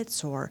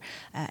secrets or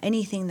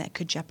anything that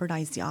could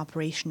jeopardize the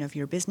operation of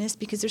your business,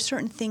 because there's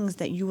certain things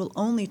that you will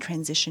only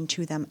transition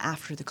to them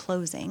after the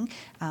closing.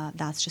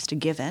 That's just a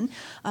given.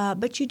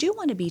 But you do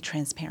want to be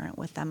transparent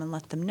with them and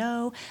let them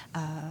know.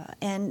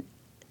 And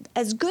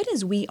as good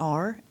as we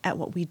are at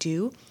what we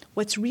do,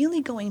 what's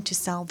really going to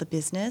sell the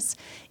business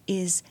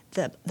is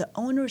the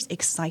owner's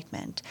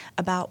excitement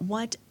about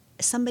what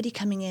somebody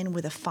coming in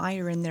with a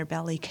fire in their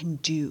belly can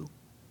do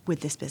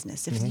with this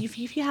business. If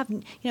you have,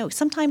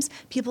 sometimes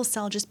people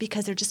sell just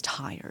because they're just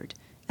tired.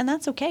 And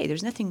that's okay.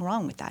 There's nothing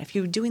wrong with that. If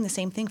you're doing the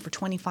same thing for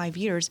 25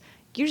 years,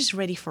 you're just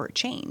ready for a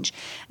change.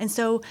 And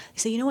so you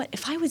say, you know what,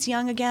 if I was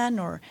young again,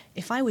 or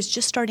if I was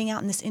just starting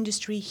out in this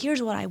industry, here's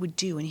what I would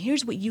do, and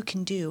here's what you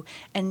can do.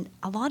 And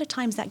a lot of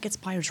times that gets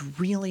buyers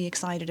really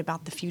excited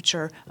about the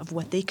future of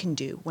what they can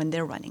do when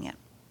they're running it.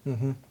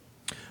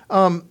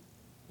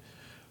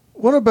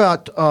 What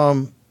about,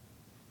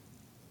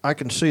 I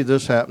can see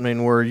this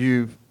happening where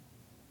you've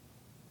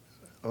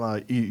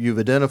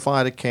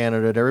identified a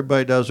candidate,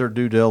 everybody does their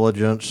due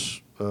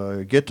diligence,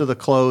 get to the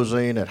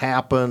closing, it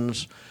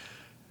happens,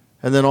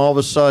 and then all of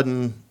a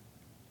sudden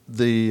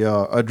the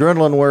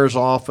adrenaline wears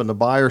off and the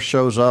buyer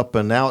shows up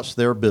and now it's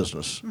their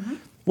business.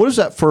 What is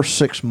that first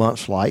 6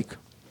 months like?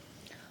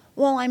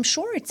 Well, I'm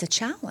sure it's a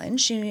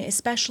challenge,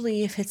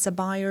 especially if it's a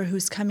buyer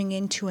who's coming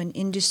into an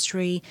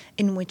industry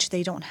in which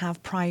they don't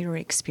have prior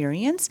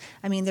experience.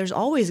 I mean, there's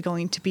always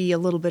going to be a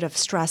little bit of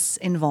stress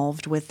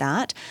involved with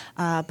that,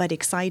 but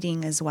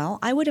exciting as well.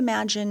 I would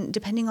imagine,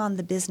 depending on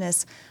the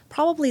business,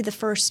 probably the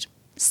first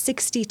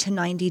 60 to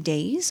 90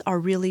 days are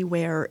really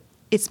where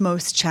it's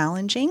most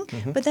challenging.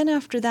 But then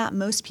after that,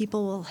 most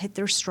people will hit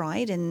their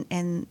stride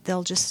and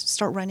they'll just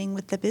start running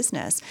with the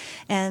business.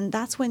 And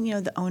that's when,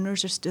 the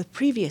owners, the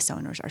previous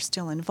owners are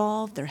still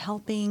involved. They're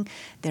helping.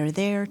 They're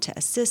there to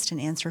assist and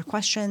answer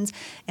questions.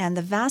 And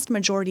the vast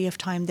majority of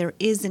time, there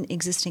is an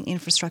existing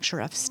infrastructure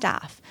of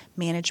staff,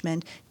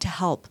 management, to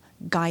help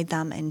guide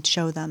them and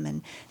show them.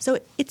 And so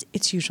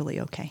it's usually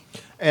okay.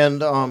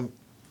 And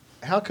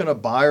how can a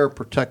buyer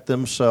protect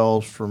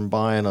themselves from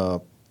buying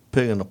a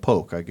pig in a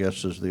poke, I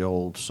guess is the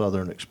old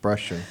Southern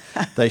expression?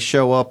 They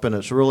show up and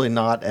it's really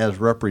not as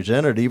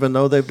represented, even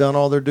though they've done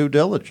all their due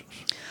diligence.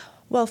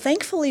 Well,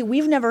 thankfully,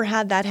 we've never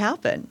had that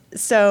happen.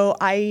 So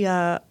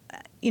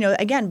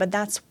again, but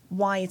that's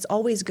why it's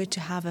always good to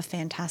have a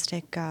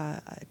fantastic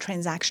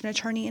transaction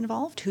attorney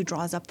involved who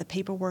draws up the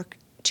paperwork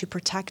to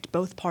protect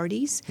both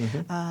parties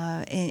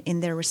in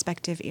their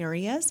respective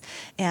areas.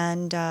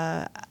 And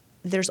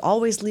there's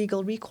always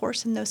legal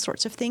recourse in those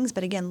sorts of things.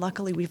 But again,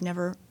 luckily, we've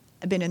never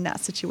been in that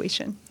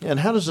situation. And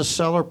how does the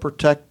seller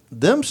protect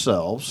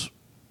themselves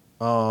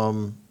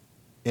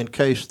in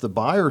case the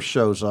buyer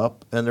shows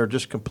up and they're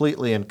just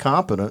completely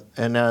incompetent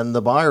and then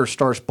the buyer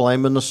starts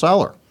blaming the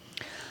seller?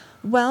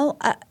 Well,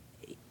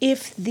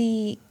 if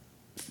the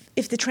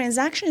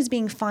transaction is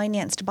being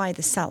financed by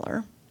the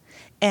seller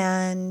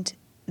and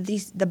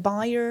the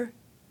buyer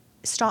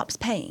stops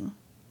paying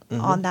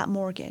on that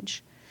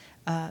mortgage,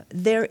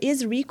 there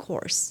is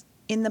recourse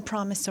in the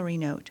promissory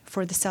note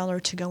for the seller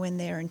to go in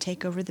there and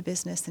take over the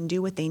business and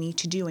do what they need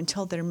to do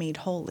until they're made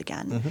whole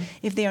again.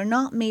 If they are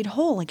not made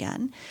whole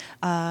again,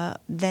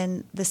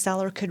 then the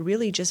seller could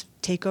really just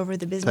take over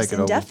the business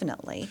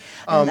indefinitely.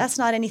 And that's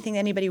not anything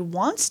anybody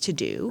wants to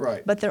do,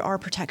 right, but there are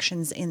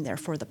protections in there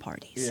for the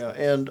parties. Yeah,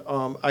 and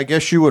I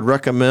guess you would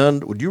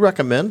recommend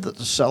that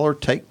the seller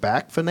take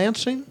back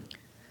financing?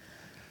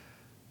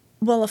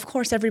 Well, of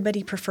course,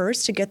 everybody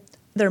prefers to get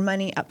their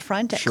money up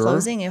front at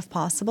closing if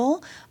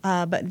possible.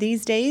 But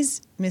these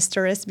days,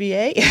 Mr.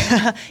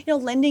 SBA,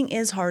 lending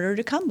is harder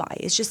to come by.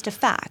 It's just a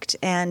fact.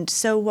 And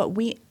so what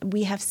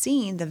we have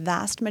seen, the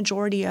vast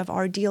majority of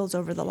our deals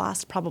over the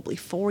last probably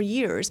 4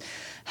 years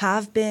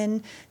have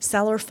been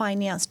seller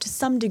financed to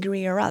some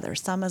degree or other,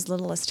 some as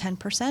little as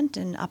 10%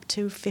 and up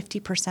to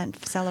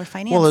 50% seller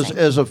financing.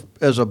 Well,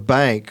 as a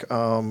bank,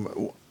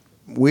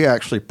 we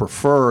actually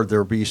prefer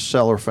there be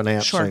seller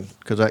financing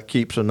because that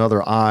keeps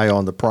another eye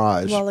on the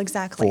prize. Well,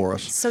 exactly. For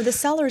us. So the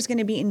seller is going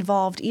to be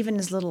involved even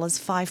as little as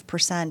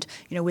 5%,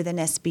 with an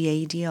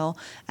SBA deal,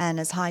 and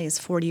as high as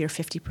 40 or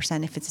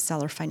 50% if it's a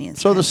seller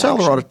finance. So the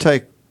seller ought to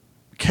take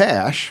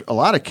cash, a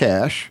lot of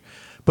cash,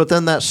 but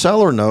then that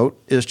seller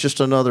note is just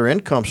another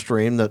income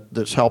stream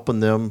that's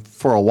helping them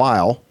for a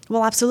while.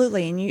 Well,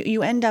 absolutely, and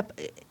you end up.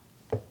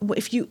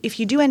 If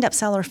you do end up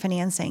seller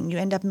financing, you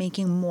end up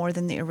making more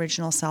than the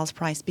original sales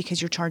price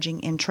because you're charging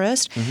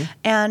interest,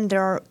 and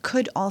there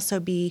could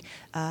also be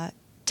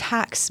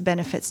tax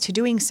benefits to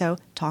doing so.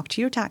 Talk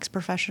to your tax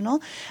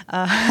professional.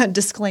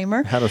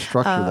 Disclaimer. How to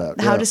structure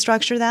that. How to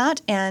structure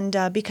that, and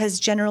because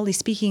generally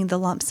speaking, the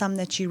lump sum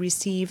that you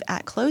receive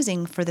at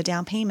closing for the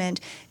down payment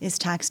is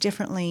taxed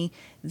differently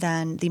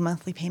than the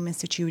monthly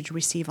payments that you would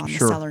receive on the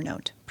seller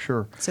note.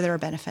 Sure. So there are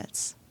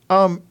benefits.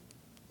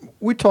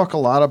 We talk a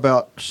lot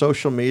about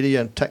social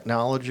media and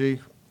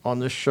technology on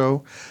this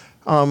show.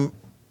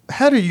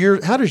 How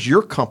does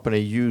your company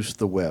use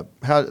the web?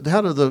 How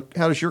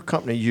does your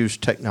company use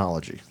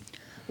technology?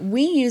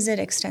 We use it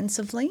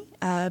extensively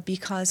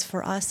because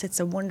for us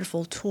it's a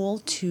wonderful tool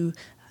to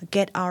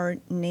get our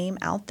name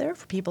out there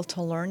for people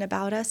to learn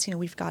about us.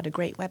 We've got a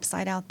great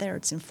website out there.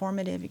 It's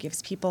informative. It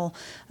gives people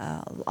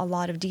a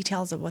lot of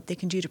details of what they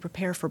can do to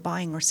prepare for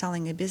buying or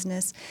selling a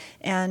business.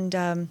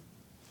 And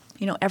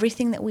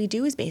everything that we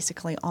do is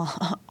basically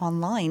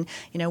online,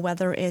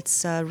 whether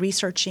it's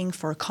researching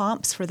for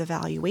comps for the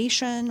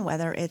valuation,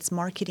 whether it's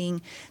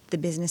marketing the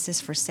businesses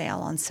for sale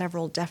on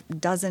several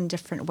dozen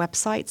different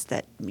websites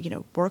that,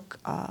 work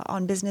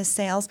on business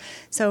sales.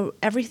 So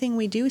everything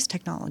we do is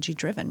technology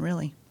driven,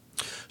 really.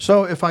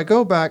 So if I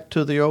go back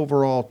to the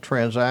overall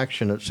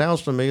transaction, it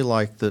sounds to me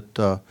like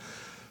that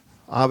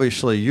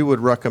obviously you would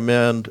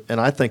recommend, and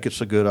I think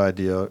it's a good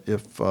idea,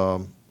 if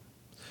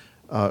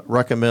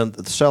recommend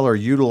that the seller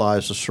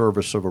utilize the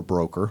service of a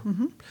broker.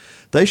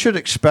 They should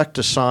expect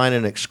to sign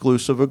an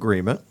exclusive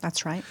agreement.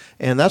 That's right.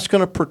 And that's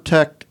going to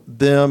protect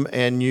them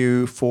and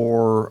you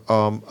for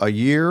a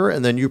year,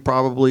 and then you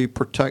probably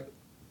protect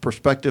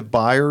prospective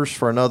buyers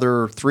for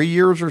another 3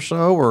 years or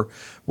so, or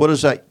what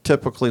does that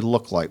typically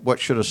look like? What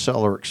should a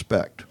seller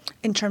expect?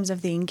 In terms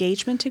of the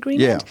engagement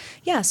agreement?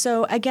 Yeah. Yeah.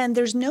 So again,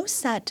 there's no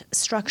set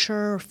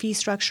structure or fee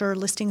structure,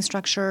 listing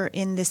structure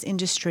in this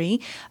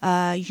industry.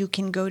 You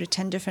can go to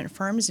 10 different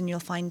firms and you'll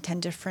find 10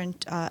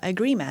 different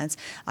agreements.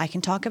 I can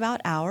talk about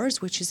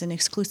ours, which is an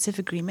exclusive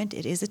agreement.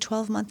 It is a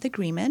 12-month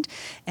agreement.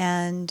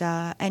 And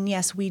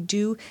yes, we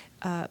do.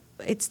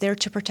 It's there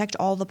to protect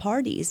all the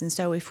parties. And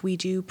so if we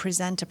do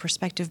present a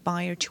prospective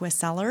buyer to a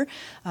seller,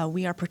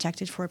 we are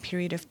protected for a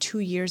period of 2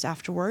 years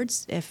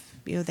afterwards if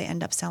they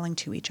end up selling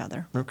to each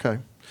other. Okay.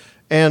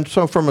 And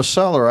so from a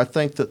seller, I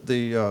think that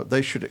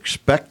they should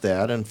expect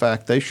that. In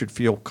fact, they should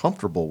feel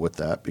comfortable with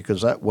that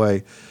because that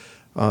way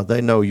they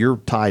know you're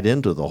tied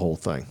into the whole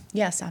thing.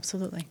 Yes,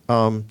 absolutely.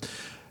 From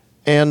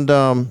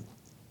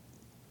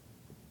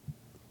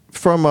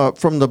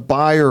the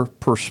buyer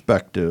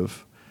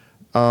perspective,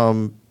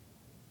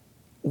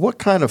 what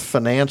kind of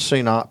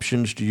financing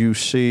options do you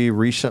see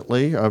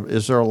recently?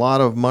 Is there a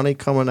lot of money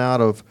coming out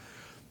of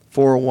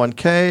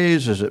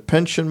 401ks? Is it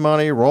pension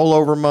money,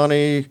 rollover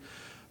money?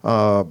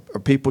 Are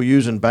people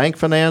using bank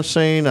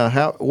financing?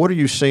 What are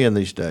you seeing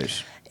these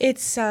days?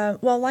 It's,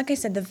 well, like I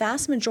said, the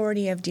vast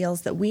majority of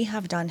deals that we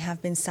have done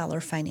have been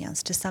seller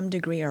financed to some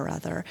degree or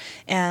other.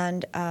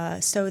 And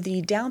so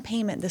the down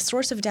payment, the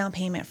source of down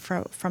payment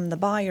from the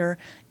buyer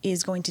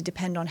is going to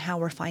depend on how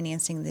we're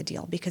financing the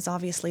deal, because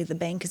obviously the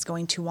bank is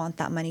going to want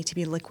that money to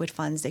be liquid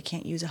funds. They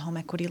can't use a home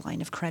equity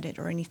line of credit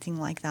or anything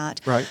like that.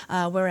 Right.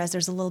 Whereas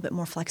there's a little bit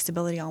more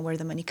flexibility on where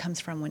the money comes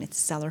from when it's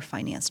a seller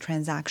finance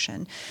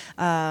transaction.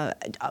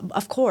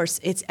 Of course,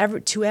 it's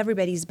to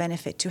everybody's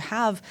benefit to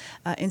have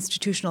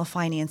institutional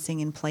financing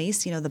in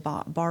place.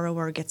 The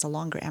borrower gets a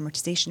longer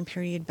amortization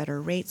period,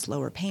 better rates,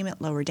 lower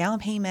payment, lower down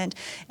payment,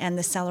 and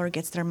the seller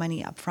gets their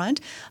money up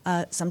front.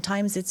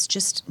 Sometimes it's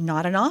just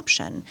not an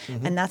option.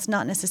 Mm-hmm. And that's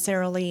not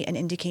necessarily an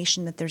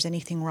indication that there's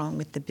anything wrong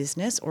with the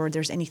business or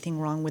there's anything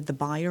wrong with the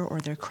buyer or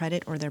their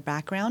credit or their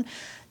background.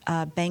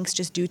 Banks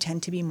just do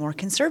tend to be more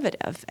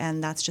conservative,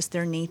 and that's just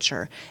their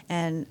nature.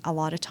 And a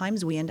lot of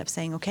times we end up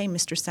saying, okay,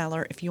 Mr.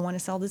 Seller, if you want to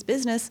sell this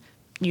business,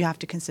 you have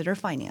to consider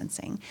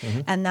financing.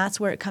 Mm-hmm. And that's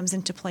where it comes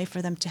into play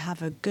for them to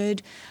have a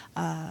good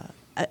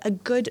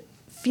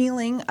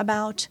feeling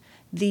about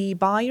the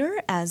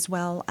buyer, as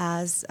well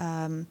as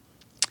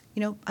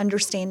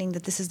understanding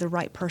that this is the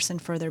right person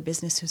for their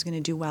business who's going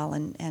to do well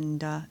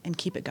and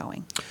keep it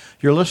going.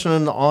 You're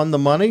listening to On the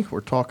Money.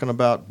 We're talking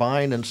about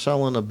buying and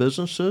selling of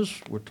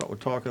businesses. We're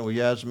talking with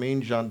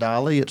Yasmeen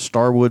Jandali at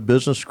Starwood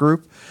Business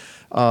Group.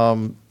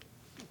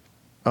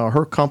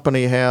 Her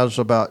company has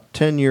about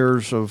 10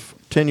 years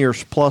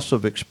plus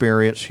of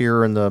experience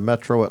here in the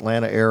metro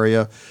Atlanta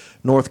area,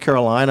 North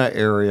Carolina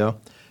area.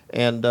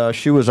 And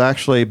she was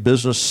actually a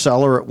business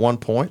seller at one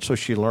point, so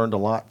she learned a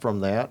lot from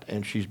that.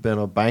 And she's been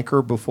a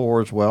banker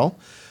before as well.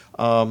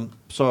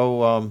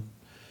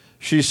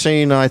 She's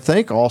seen, I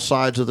think, all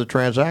sides of the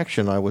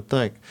transaction, I would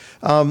think.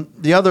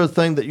 The other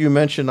thing that you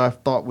mentioned I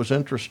thought was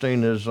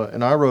interesting is,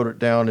 and I wrote it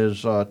down,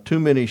 is too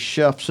many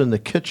chefs in the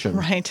kitchen.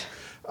 Right.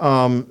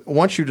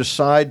 Once you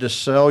decide to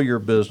sell your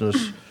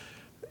business,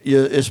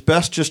 it's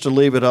best just to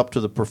leave it up to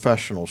the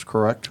professionals,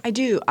 correct? I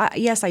do.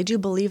 Yes, I do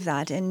believe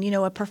that. And,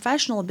 a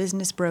professional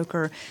business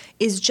broker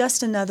is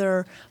just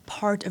another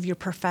part of your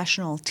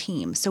professional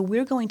team. So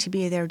we're going to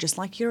be there just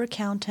like your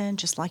accountant,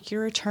 just like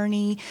your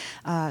attorney,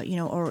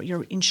 or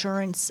your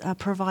insurance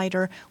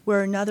provider.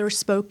 We're another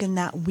spoke in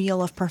that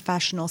wheel of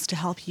professionals to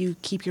help you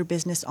keep your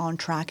business on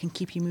track and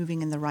keep you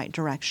moving in the right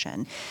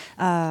direction.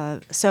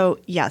 So,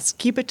 yes,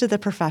 keep it to the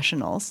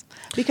professionals.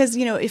 Because,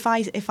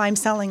 if I'm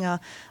selling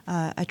a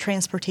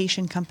transportation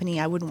company,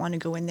 I wouldn't want to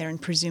go in there and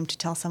presume to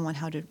tell someone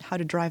how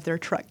to drive their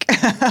truck.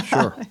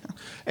 Sure.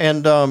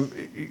 And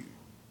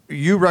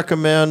you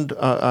recommend,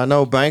 I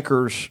know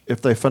bankers,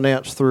 if they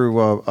finance through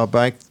a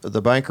bank,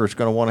 the banker is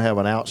going to want to have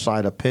an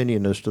outside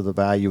opinion as to the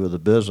value of the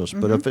business.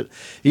 Mm-hmm. But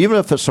even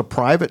if it's a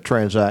private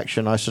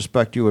transaction, I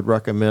suspect you would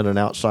recommend an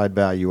outside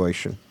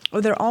valuation. Oh,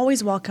 they're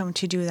always welcome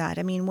to do that.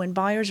 I mean, when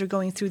buyers are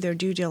going through their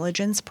due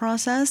diligence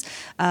process,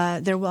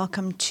 they're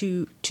welcome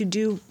to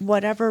do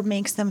whatever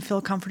makes them feel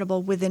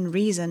comfortable within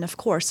reason, of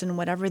course, and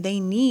whatever they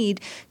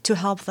need to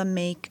help them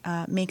make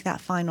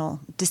that final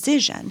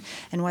decision.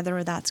 And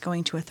whether that's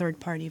going to a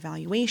third-party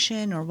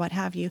valuation or what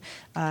have you,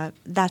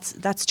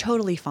 that's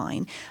totally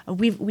fine.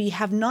 We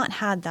have not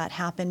had that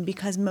happen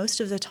because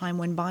most of the time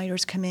when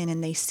buyers come in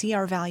and they see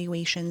our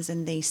valuations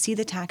and they see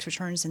the tax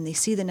returns and they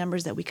see the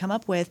numbers that we come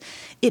up with,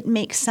 it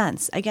makes sense.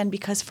 Again,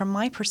 because from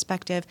my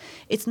perspective,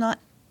 it's not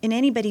in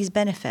anybody's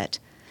benefit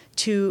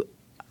to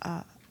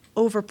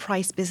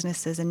overprice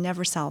businesses and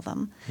never sell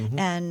them.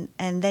 Mm-hmm.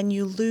 And then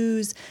you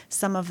lose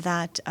some of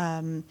that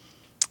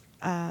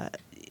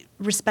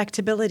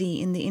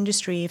respectability in the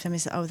industry if somebody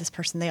says, oh, this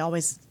person, they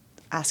always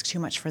ask too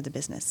much for the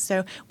business.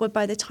 So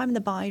by the time the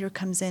buyer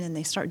comes in and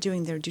they start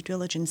doing their due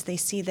diligence, they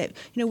see that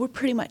we're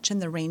pretty much in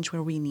the range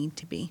where we need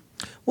to be.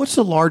 What's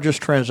the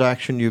largest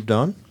transaction you've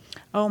done?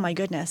 Oh, my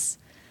goodness.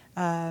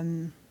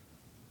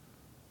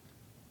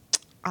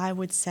 I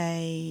would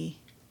say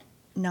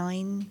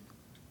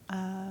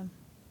I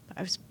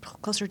was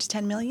closer to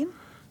 10 million.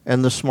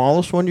 And the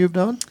smallest one you've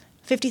done?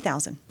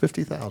 $50,000.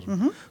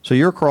 $50,000. So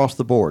you're across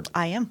the board.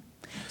 I am.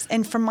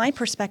 And from my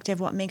perspective,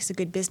 what makes a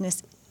good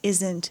business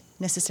isn't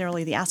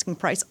necessarily the asking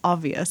price,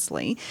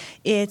 obviously.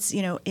 It's,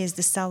 is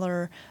the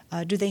seller,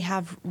 do they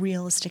have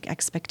realistic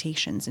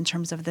expectations in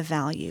terms of the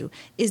value?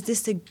 Is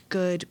this a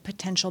good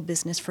potential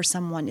business for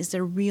someone? Is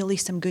there really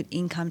some good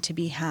income to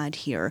be had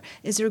here?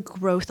 Is there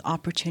growth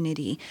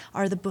opportunity?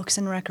 Are the books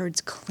and records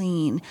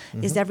clean?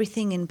 Is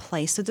everything in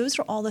place? So those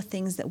are all the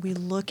things that we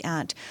look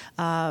at,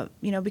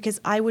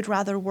 because I would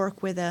rather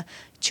work with a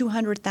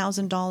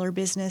 $200,000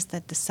 business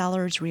that the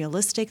seller is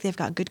realistic, they've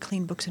got good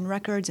clean books and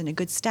records and a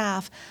good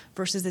staff,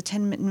 versus a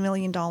 $10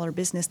 million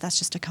business that's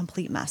just a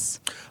complete mess.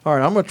 All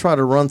right, I'm going to try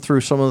to run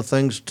through some of the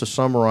things to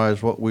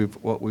summarize what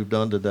we've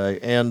done today.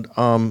 And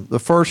the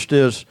first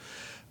is,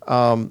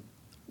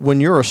 when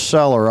you're a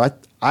seller,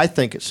 I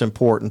think it's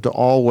important to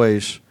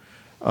always,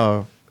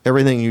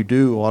 everything you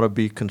do ought to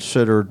be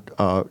considered,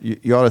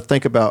 you ought to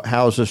think about,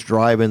 how is this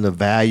driving the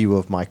value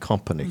of my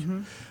company?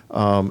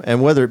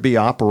 And whether it be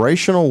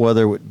operational,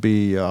 whether it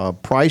be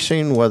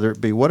pricing, whether it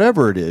be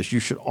whatever it is,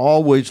 you should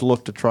always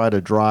look to try to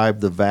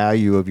drive the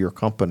value of your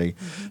company,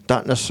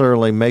 not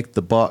necessarily make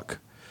the buck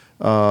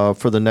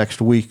for the next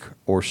week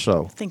or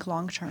so. Think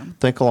long term.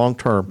 Think long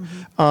term.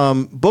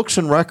 Books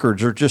and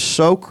records are just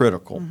so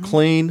critical.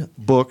 Clean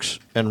books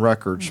and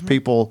records.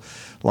 People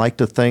like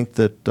to think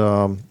that,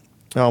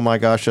 oh my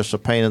gosh, that's a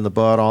pain in the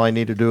butt. All I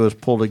need to do is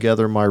pull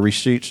together my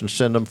receipts and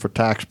send them for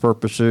tax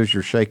purposes.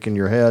 You're shaking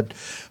your head.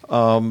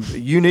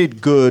 You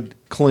need good,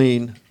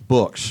 clean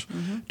books.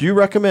 Do you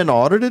recommend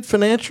audited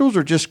financials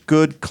or just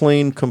good,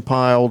 clean,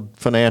 compiled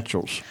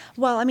financials?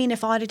 Well, I mean,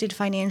 if audited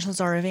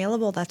financials are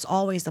available, that's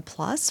always a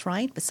plus,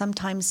 right? But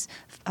sometimes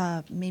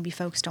maybe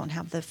folks don't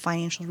have the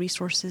financial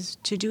resources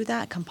to do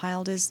that.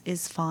 Compiled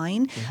is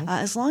fine,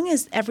 as long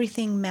as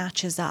everything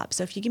matches up.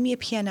 So if you give me a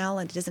P&L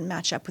and it doesn't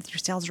match up with your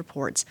sales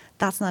reports,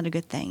 that's not a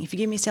good thing. If you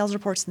give me sales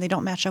reports and they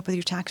don't match up with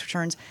your tax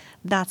returns,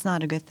 that's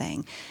not a good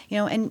thing.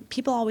 And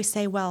people always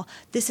say, well,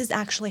 this is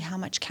actually how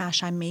much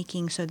cash I'm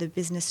making, so the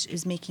business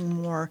is making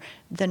more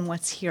than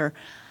what's here.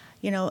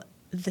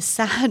 The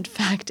sad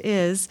fact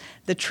is,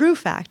 the true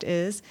fact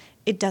is,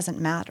 it doesn't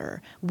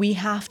matter. We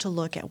have to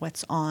look at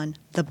what's on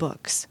the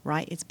books,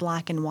 right? It's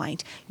black and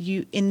white.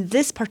 In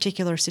this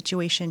particular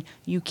situation,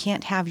 you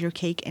can't have your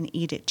cake and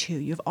eat it too.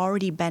 You've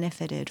already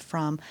benefited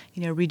from,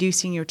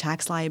 reducing your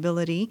tax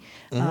liability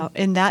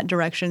in that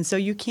direction. So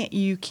you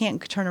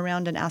can't turn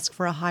around and ask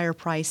for a higher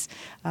price,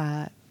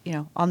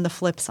 on the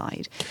flip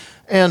side.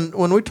 And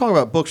when we talk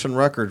about books and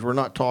records, we're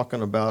not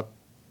talking about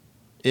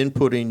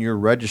inputting your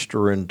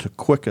register into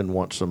Quicken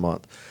once a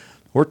month.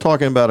 We're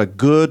talking about a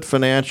good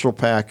financial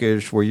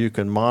package where you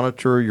can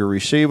monitor your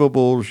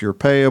receivables, your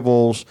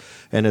payables,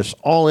 and it's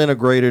all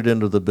integrated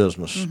into the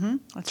business.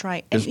 That's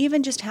right. And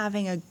even just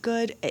having a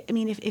good,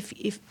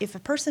 if a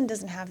person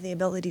doesn't have the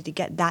ability to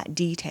get that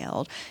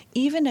detailed,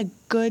 even a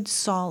good,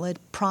 solid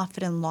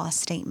profit and loss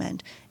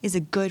statement is a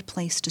good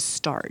place to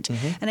start.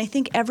 And I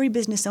think every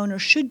business owner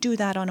should do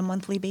that on a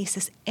monthly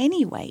basis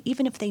anyway,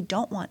 even if they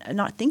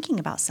not thinking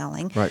about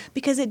selling,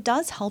 because it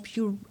does help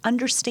you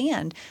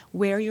understand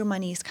where your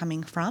money is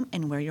coming from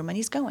and where your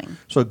money's going.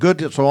 So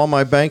all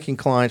my banking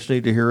clients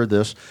need to hear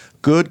this.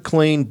 Good,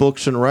 clean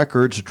books and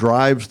records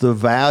drives the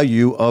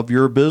value of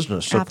your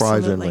business,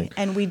 surprisingly. Absolutely.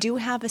 And we do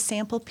have a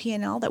sample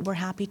P&L that we're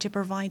happy to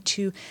provide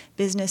to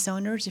business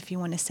owners. If you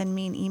want to send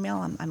me an email,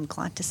 I'm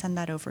glad to send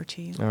that over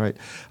to you. All right.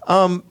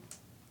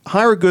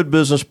 Hire a good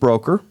business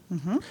broker.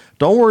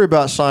 Don't worry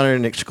about signing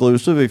an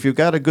exclusive. If you've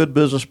got a good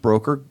business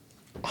broker,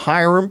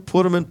 hire them,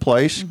 put them in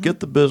place, get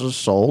the business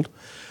sold.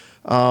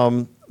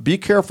 Be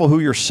careful who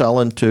you're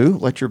selling to.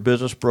 Let your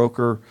business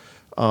broker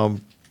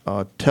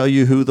tell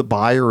you who the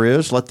buyer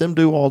is. Let them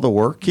do all the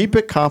work. Keep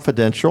it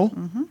confidential.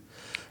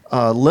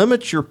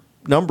 Limit your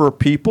number of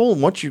people.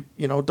 And once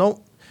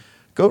don't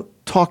go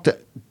talk to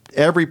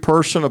every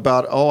person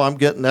about, I'm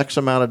getting X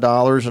amount of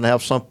dollars, and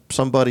have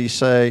somebody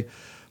say,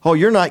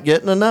 you're not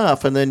getting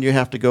enough, and then you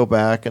have to go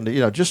back and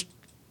just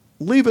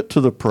leave it to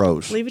the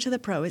pros. Leave it to the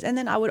pros. And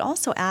then I would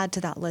also add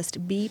to that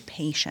list, be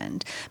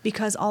patient,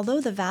 because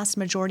although the vast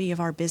majority of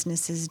our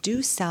businesses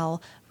do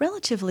sell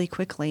relatively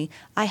quickly,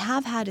 I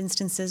have had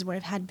instances where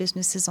I've had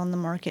businesses on the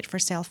market for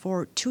sale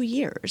for 2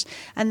 years.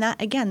 And that,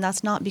 again,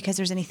 that's not because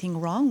there's anything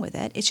wrong with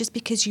it. It's just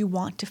because you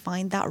want to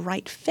find that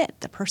right fit,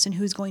 the person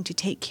who's going to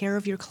take care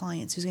of your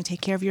clients, who's going to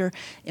take care of your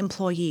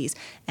employees.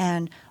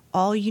 And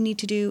all you need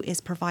to do is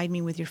provide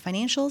me with your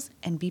financials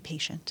and be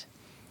patient.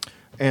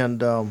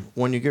 And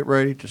when you get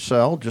ready to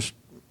sell,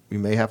 you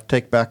may have to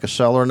take back a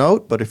seller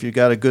note, but if you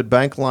got a good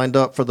bank lined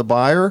up for the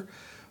buyer,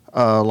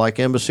 like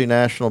Embassy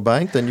National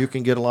Bank, then you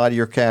can get a lot of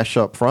your cash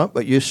up front,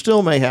 but you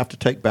still may have to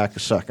take back a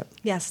second.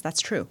 Yes,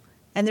 that's true.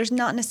 And there's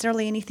not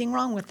necessarily anything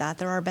wrong with that.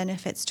 There are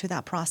benefits to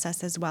that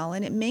process as well.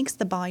 And it makes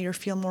the buyer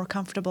feel more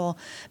comfortable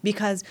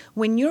because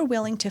when you're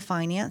willing to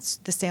finance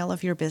the sale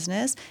of your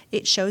business,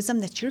 it shows them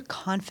that you're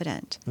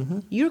confident.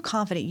 You're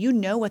confident. You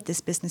know what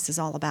this business is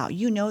all about.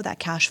 You know that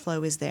cash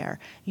flow is there.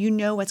 You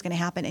know what's going to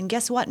happen. And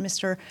guess what,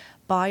 Mr.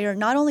 Buyer?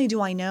 Not only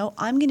do I know,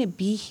 I'm going to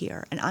be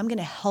here and I'm going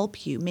to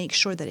help you make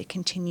sure that it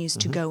continues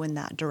to go in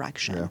that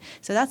direction. Yeah.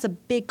 So that's a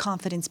big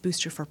confidence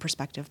booster for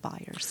prospective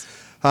buyers.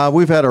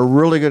 We've had a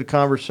really good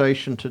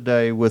conversation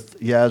today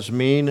with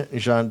Yasmin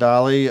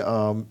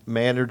Jandali,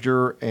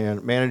 manager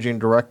and managing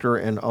director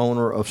and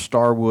owner of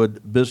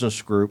Starwood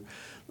Business Group,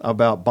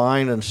 about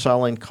buying and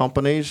selling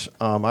companies.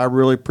 I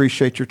really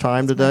appreciate your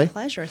time today. My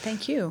pleasure.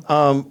 Thank you.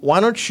 Why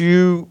don't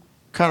you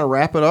kind of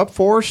wrap it up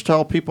for us?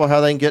 Tell people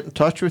how they can get in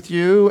touch with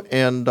you,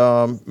 and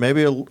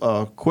maybe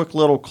a quick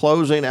little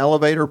closing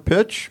elevator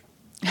pitch.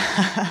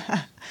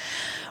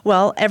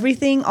 Well,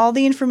 all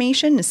the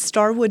information is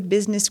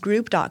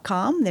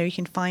starwoodbusinessgroup.com. There you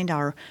can find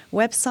our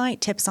website,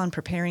 tips on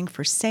preparing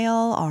for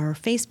sale, our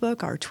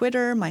Facebook, our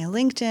Twitter, my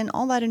LinkedIn.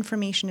 All that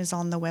information is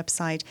on the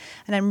website.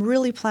 And I'm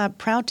really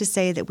proud to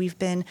say that we've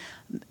been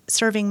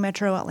serving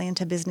Metro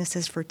Atlanta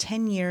businesses for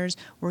 10 years,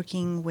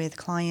 working with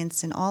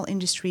clients in all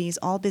industries,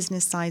 all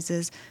business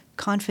sizes,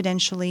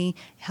 confidentially,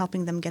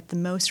 helping them get the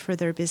most for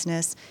their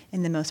business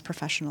in the most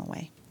professional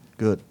way.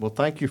 Good. Well,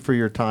 thank you for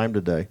your time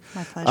today.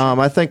 My pleasure.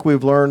 I think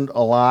we've learned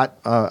a lot.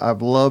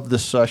 I've loved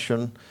this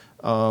session.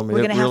 We're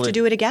going to have to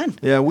do it again.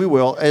 Yeah, we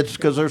will. It's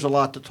because there's a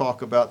lot to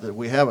talk about that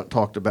we haven't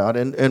talked about.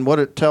 And what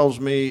it tells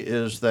me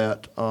is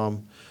that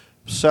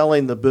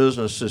selling the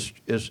business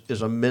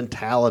is a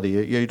mentality.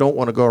 You don't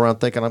want to go around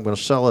thinking I'm going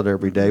to sell it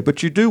every day,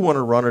 but you do want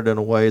to run it in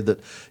a way that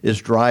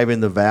is driving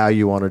the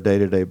value on a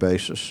day-to-day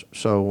basis.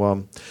 So,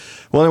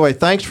 well, anyway,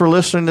 thanks for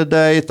listening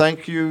today.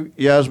 Thank you,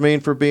 Yasmin,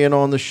 for being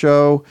on the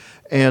show.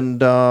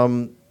 And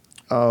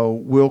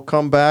we'll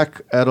come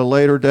back at a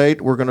later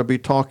date. We're going to be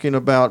talking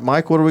about,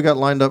 Mike, what do we got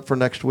lined up for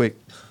next week?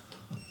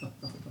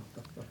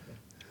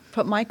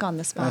 Put Mike on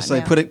the spot. I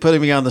say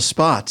putting me on the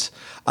spot.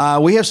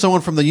 We have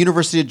someone from the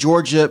University of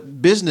Georgia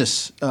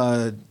Business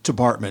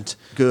Department.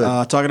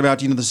 Good. Talking about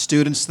the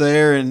students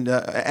there, and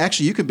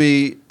actually you could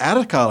be out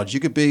of college. You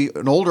could be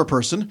an older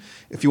person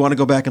if you want to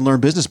go back and learn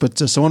business. But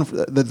someone,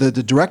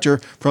 the director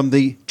from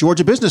the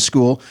Georgia Business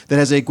School that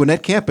has a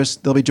Gwinnett campus,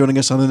 they'll be joining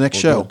us on the next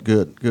show.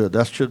 Good.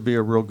 That should be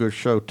a real good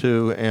show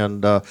too.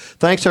 And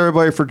thanks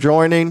everybody for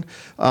joining.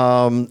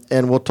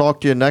 And we'll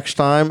talk to you next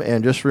time.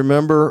 And just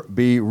remember,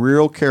 be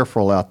real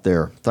careful out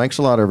there. Thanks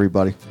a lot,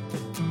 everybody.